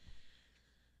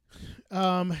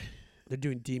 They're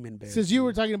doing Demon Bear. Since you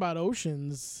were talking about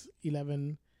Ocean's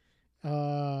 11,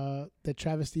 the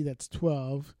travesty that's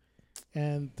 12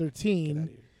 and 13.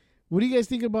 What do you guys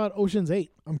think about Ocean's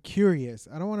 8? I'm curious.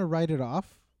 I don't want to write it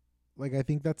off. Like, I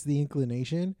think that's the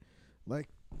inclination, like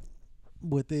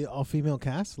with the all-female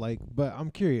cast. Like, but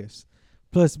I'm curious.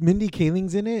 Plus, Mindy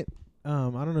Kaling's in it. I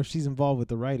don't know if she's involved with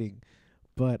the writing,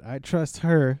 but I trust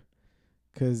her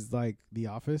because, like, The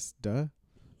Office, duh.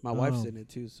 My wife's in it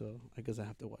too, so I guess I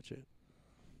have to watch it.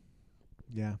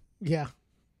 Yeah. Yeah.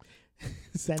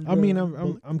 I mean,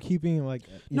 I'm keeping like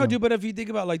dude. But if you think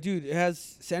about like, dude, it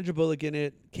has Sandra Bullock in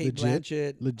it, Kate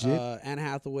Blanchett, Anne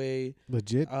Hathaway,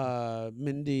 Mindy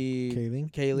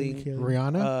Kaling,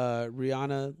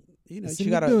 Rihanna. You know, she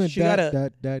gotta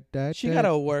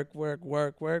work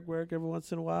every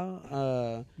once in a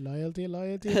while. Loyalty.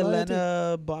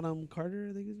 Helena Bonham Carter,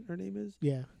 I think her name is.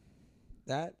 Yeah.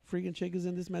 That freaking chick is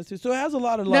in this mess too. So it has a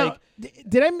lot of now,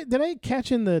 did I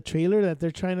catch in the trailer that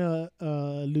they're trying to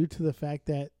allude to the fact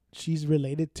that she's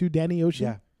related to Danny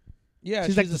Ocean? Yeah,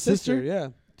 she's like the sister.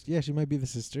 Yeah, she might be the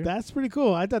sister. That's pretty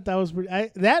cool. I thought that was pretty.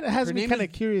 That has me kind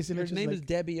of curious. Her name is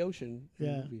Debbie Ocean.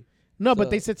 Yeah. No, but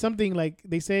they said something like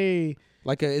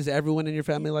is everyone in your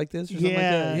family like this or something like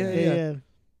that? Yeah.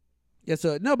 Yeah.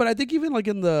 So no, but I think even like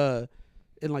in the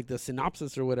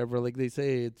synopsis or whatever, like they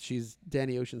say she's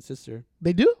Danny Ocean's sister.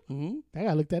 They do? Mm-hmm. I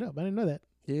gotta look that up. I didn't know that.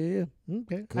 Yeah.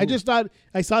 Okay. Cool. I just thought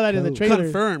I saw that in the trailer.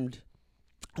 Confirmed.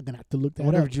 I'm gonna have to look that up. I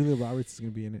wonder up. if Julia Roberts is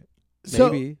gonna be in it.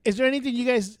 So, maybe. Is there anything you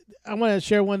guys? I want to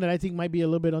share one that I think might be a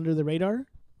little bit under the radar,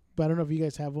 but I don't know if you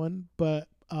guys have one. But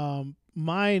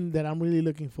mine that I'm really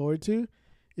looking forward to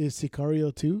is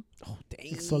Sicario 2. Oh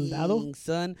dang, Soldado,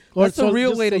 son. Or that's a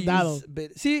real way to Soldado. use.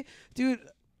 But see, dude,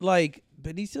 like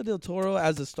Benicio del Toro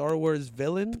as a Star Wars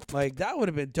villain, like that would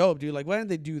have been dope, dude. Like, why didn't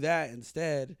they do that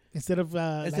instead? Instead of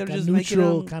like a just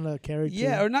neutral kind of character.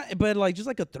 Yeah, or not, but like just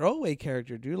like a throwaway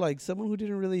character, dude. Like someone who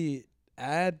didn't really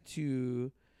add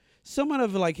to someone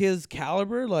of like his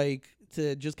caliber, like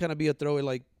to just kind of be a throwaway.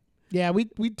 Like, yeah, we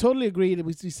totally agreed.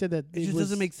 We said that it just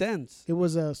doesn't make sense. It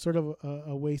was a sort of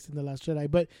a waste in The Last Jedi,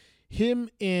 but him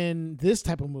in this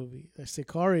type of movie,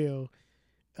 Sicario.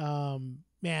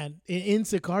 Man, in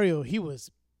Sicario, he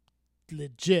was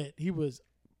legit. He was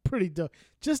pretty dope.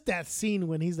 Just that scene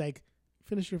when he's like,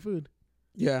 "Finish your food."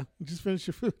 Yeah, just finish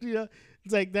your food. You know,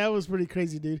 it's like that was pretty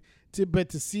crazy, dude. But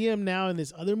to see him now in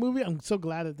this other movie, I'm so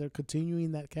glad that they're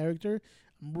continuing that character.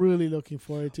 I'm really looking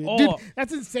forward to it. Dude,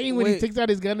 that's insane when he takes out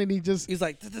his gun and he's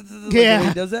like, yeah,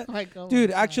 he does that. Like, oh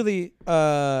dude, actually,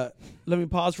 let me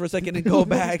pause for a second and go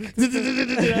back.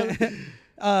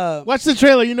 Watch the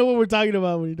trailer. You know what we're talking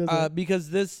about when he does that. Because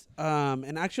this,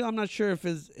 and actually, I'm not sure if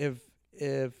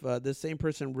the same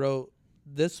person wrote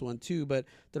this one too, but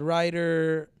the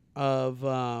writer of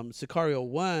Sicario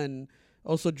 1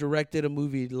 also directed a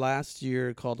movie last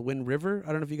year called Wind River.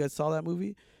 I don't know if you guys saw that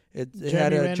movie. It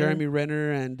had Jeremy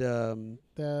Renner and the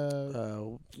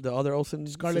other Olsen,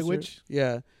 Scarlet Witch.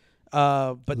 Yeah.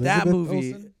 But Elizabeth that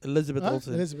movie, Olsen? Elizabeth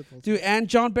Olsen, dude, and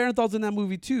John Barenthal's in that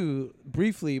movie too,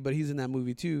 briefly, but he's in that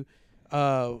movie too.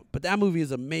 But that movie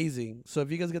is amazing. So if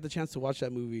you guys get the chance to watch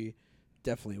that movie,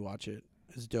 definitely watch it.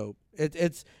 It's dope.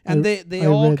 It's and they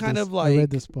all kind of like. I read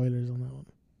the spoilers on that one.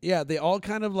 Yeah, they all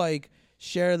kind of like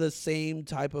share the same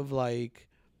type of like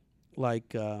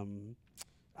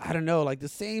I don't know, like the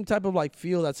same type of like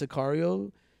feel that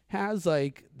Sicario has.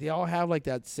 Like they all have like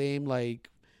that same like,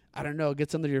 I don't know,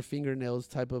 gets under your fingernails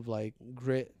type of like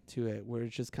grit to it, where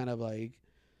it's just kind of like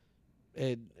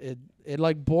it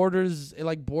borders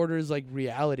like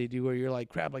reality, dude, where you're like,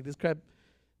 crap, like this crap,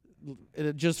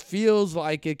 it just feels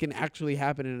like it can actually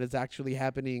happen, and it's actually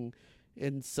happening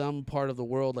in some part of the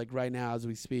world, like right now as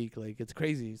we speak. Like it's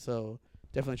crazy. So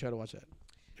definitely try to watch that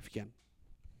if you can.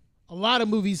 a lot of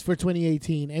movies for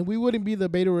 2018, and we wouldn't be the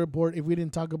Beta Report if we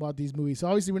didn't talk about these movies. So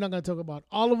obviously, we're not going to talk about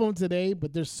all of them today,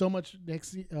 but there's so much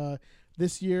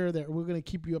this year that we're going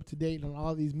to keep you up to date on all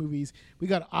of these movies. We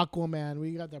got Aquaman,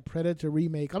 we got the Predator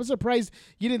remake. I'm surprised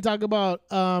you didn't talk about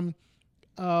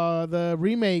the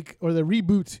remake or the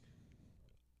reboot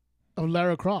of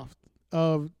Lara Croft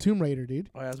of Tomb Raider, dude.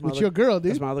 Oh, yeah, with your girl,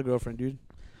 dude. That's my other girlfriend, dude.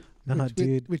 No,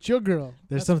 dude. With your girl.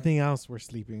 There's something else we're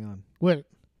sleeping on. What?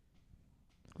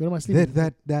 What am I sleeping?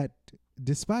 That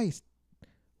despite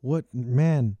what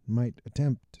man might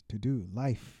attempt to do,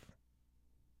 life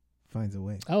finds a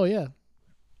way. Oh yeah,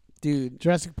 dude.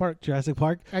 Jurassic Park Actually,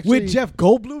 with Jeff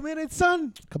Goldblum in it,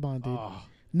 son. Come on, dude. Oh.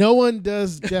 No one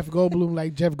does Jeff Goldblum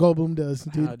like Jeff Goldblum does,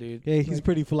 dude. Oh, dude. Yeah, he's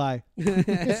pretty fly.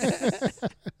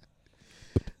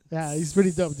 Yeah, he's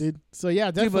pretty dope, dude. So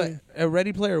yeah, definitely. Dude, but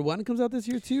Ready Player One comes out this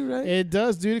year too, right? It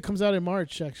does, dude. It comes out in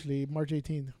March, actually, March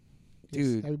 18th.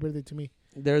 Dude, yes, happy birthday to me.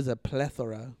 There's a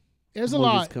plethora. There's a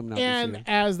lot, and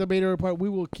as the Beta Report, we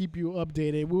will keep you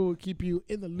updated. We will keep you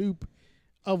in the loop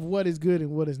of what is good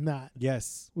and what is not.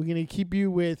 Yes, we're gonna keep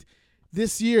you with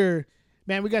this year.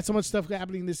 Man, we got so much stuff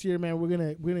happening this year, man. We're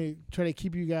gonna try to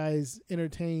keep you guys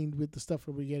entertained with the stuff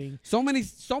that we're getting. So many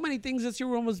things this year.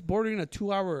 We're almost bordering a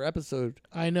 2-hour episode.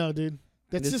 I know, dude.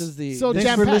 Thanks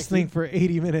for listening for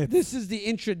 80 minutes. This is the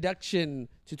introduction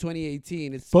to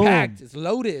 2018. It's Boom. packed. It's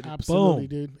loaded. Absolutely,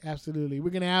 dude. Absolutely. We're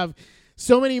gonna have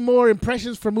so many more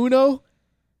impressions from Uno,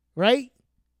 right?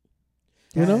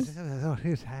 You know?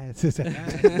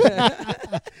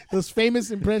 Those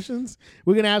famous impressions.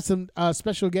 We're going to have some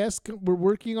special guests we're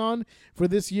working on for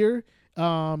this year.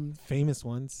 Famous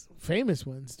ones. Famous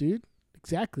ones, dude.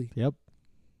 Exactly. Yep.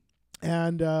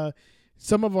 And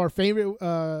some of our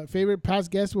favorite past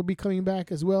guests will be coming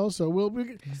back as well. So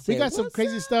we got some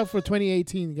crazy stuff for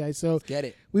 2018, guys. So let's get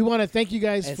it. We want to thank you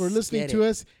guys for listening to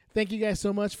us. Thank you guys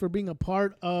so much for being a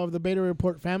part of the Beta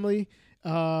Report family.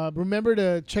 Remember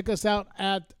to check us out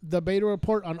at the Beta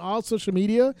Report on all social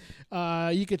media.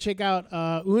 You can check out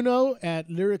Uno at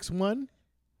Lyrics1.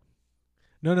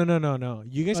 No.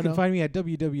 You guys can find me at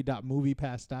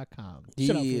www.moviepass.com.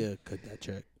 Yeah, cut that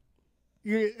check.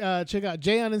 You check out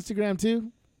Jay on Instagram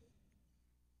too.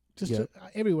 Just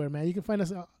everywhere, man. You can find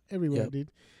us everywhere,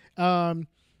 dude.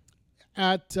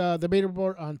 At the Beta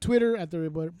Report on Twitter, at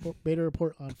the Beta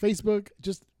Report on Facebook.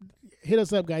 Just hit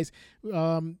us up, guys.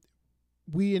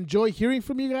 We enjoy hearing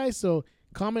from you guys, so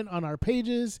comment on our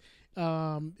pages.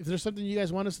 If there's something you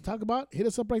guys want us to talk about, hit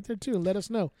us up right there too and let us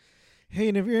know. Hey,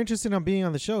 and if you're interested in being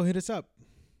on the show, hit us up.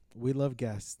 We love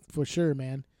guests. For sure,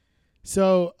 man.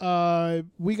 So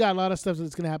we got a lot of stuff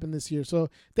that's going to happen this year. So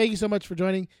thank you so much for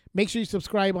joining. Make sure you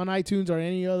subscribe on iTunes or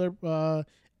any other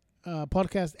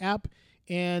podcast app.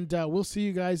 And we'll see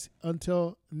you guys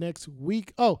until next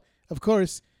week. Oh, of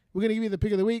course, we're going to give you the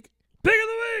pick of the week. Pick of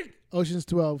the week! Ocean's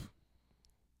 12.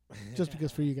 Just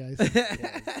because for you guys. All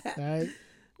right.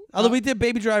 Although we did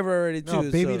Baby Driver already too. No,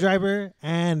 Baby Driver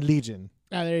and Legion.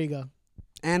 Ah, there you go.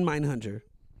 And Mindhunter.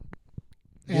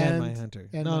 And Mindhunter.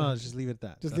 No, just leave it at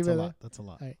that. Just leave it at that. That's a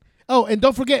lot. All right. Oh, and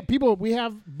don't forget, people, we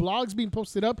have blogs being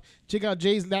posted up. Check out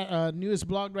Jay's newest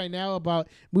blog right now about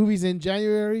movies in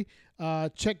January.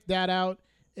 Check that out.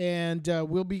 And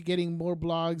we'll be getting more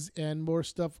blogs and more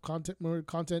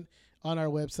content on our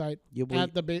website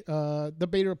at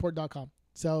thebetareport.com.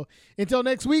 So until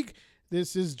next week,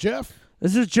 this is Jeff.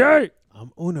 This is Jay.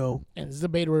 I'm Uno. And this is the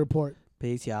Beta Report.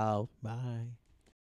 Peace, y'all. Bye.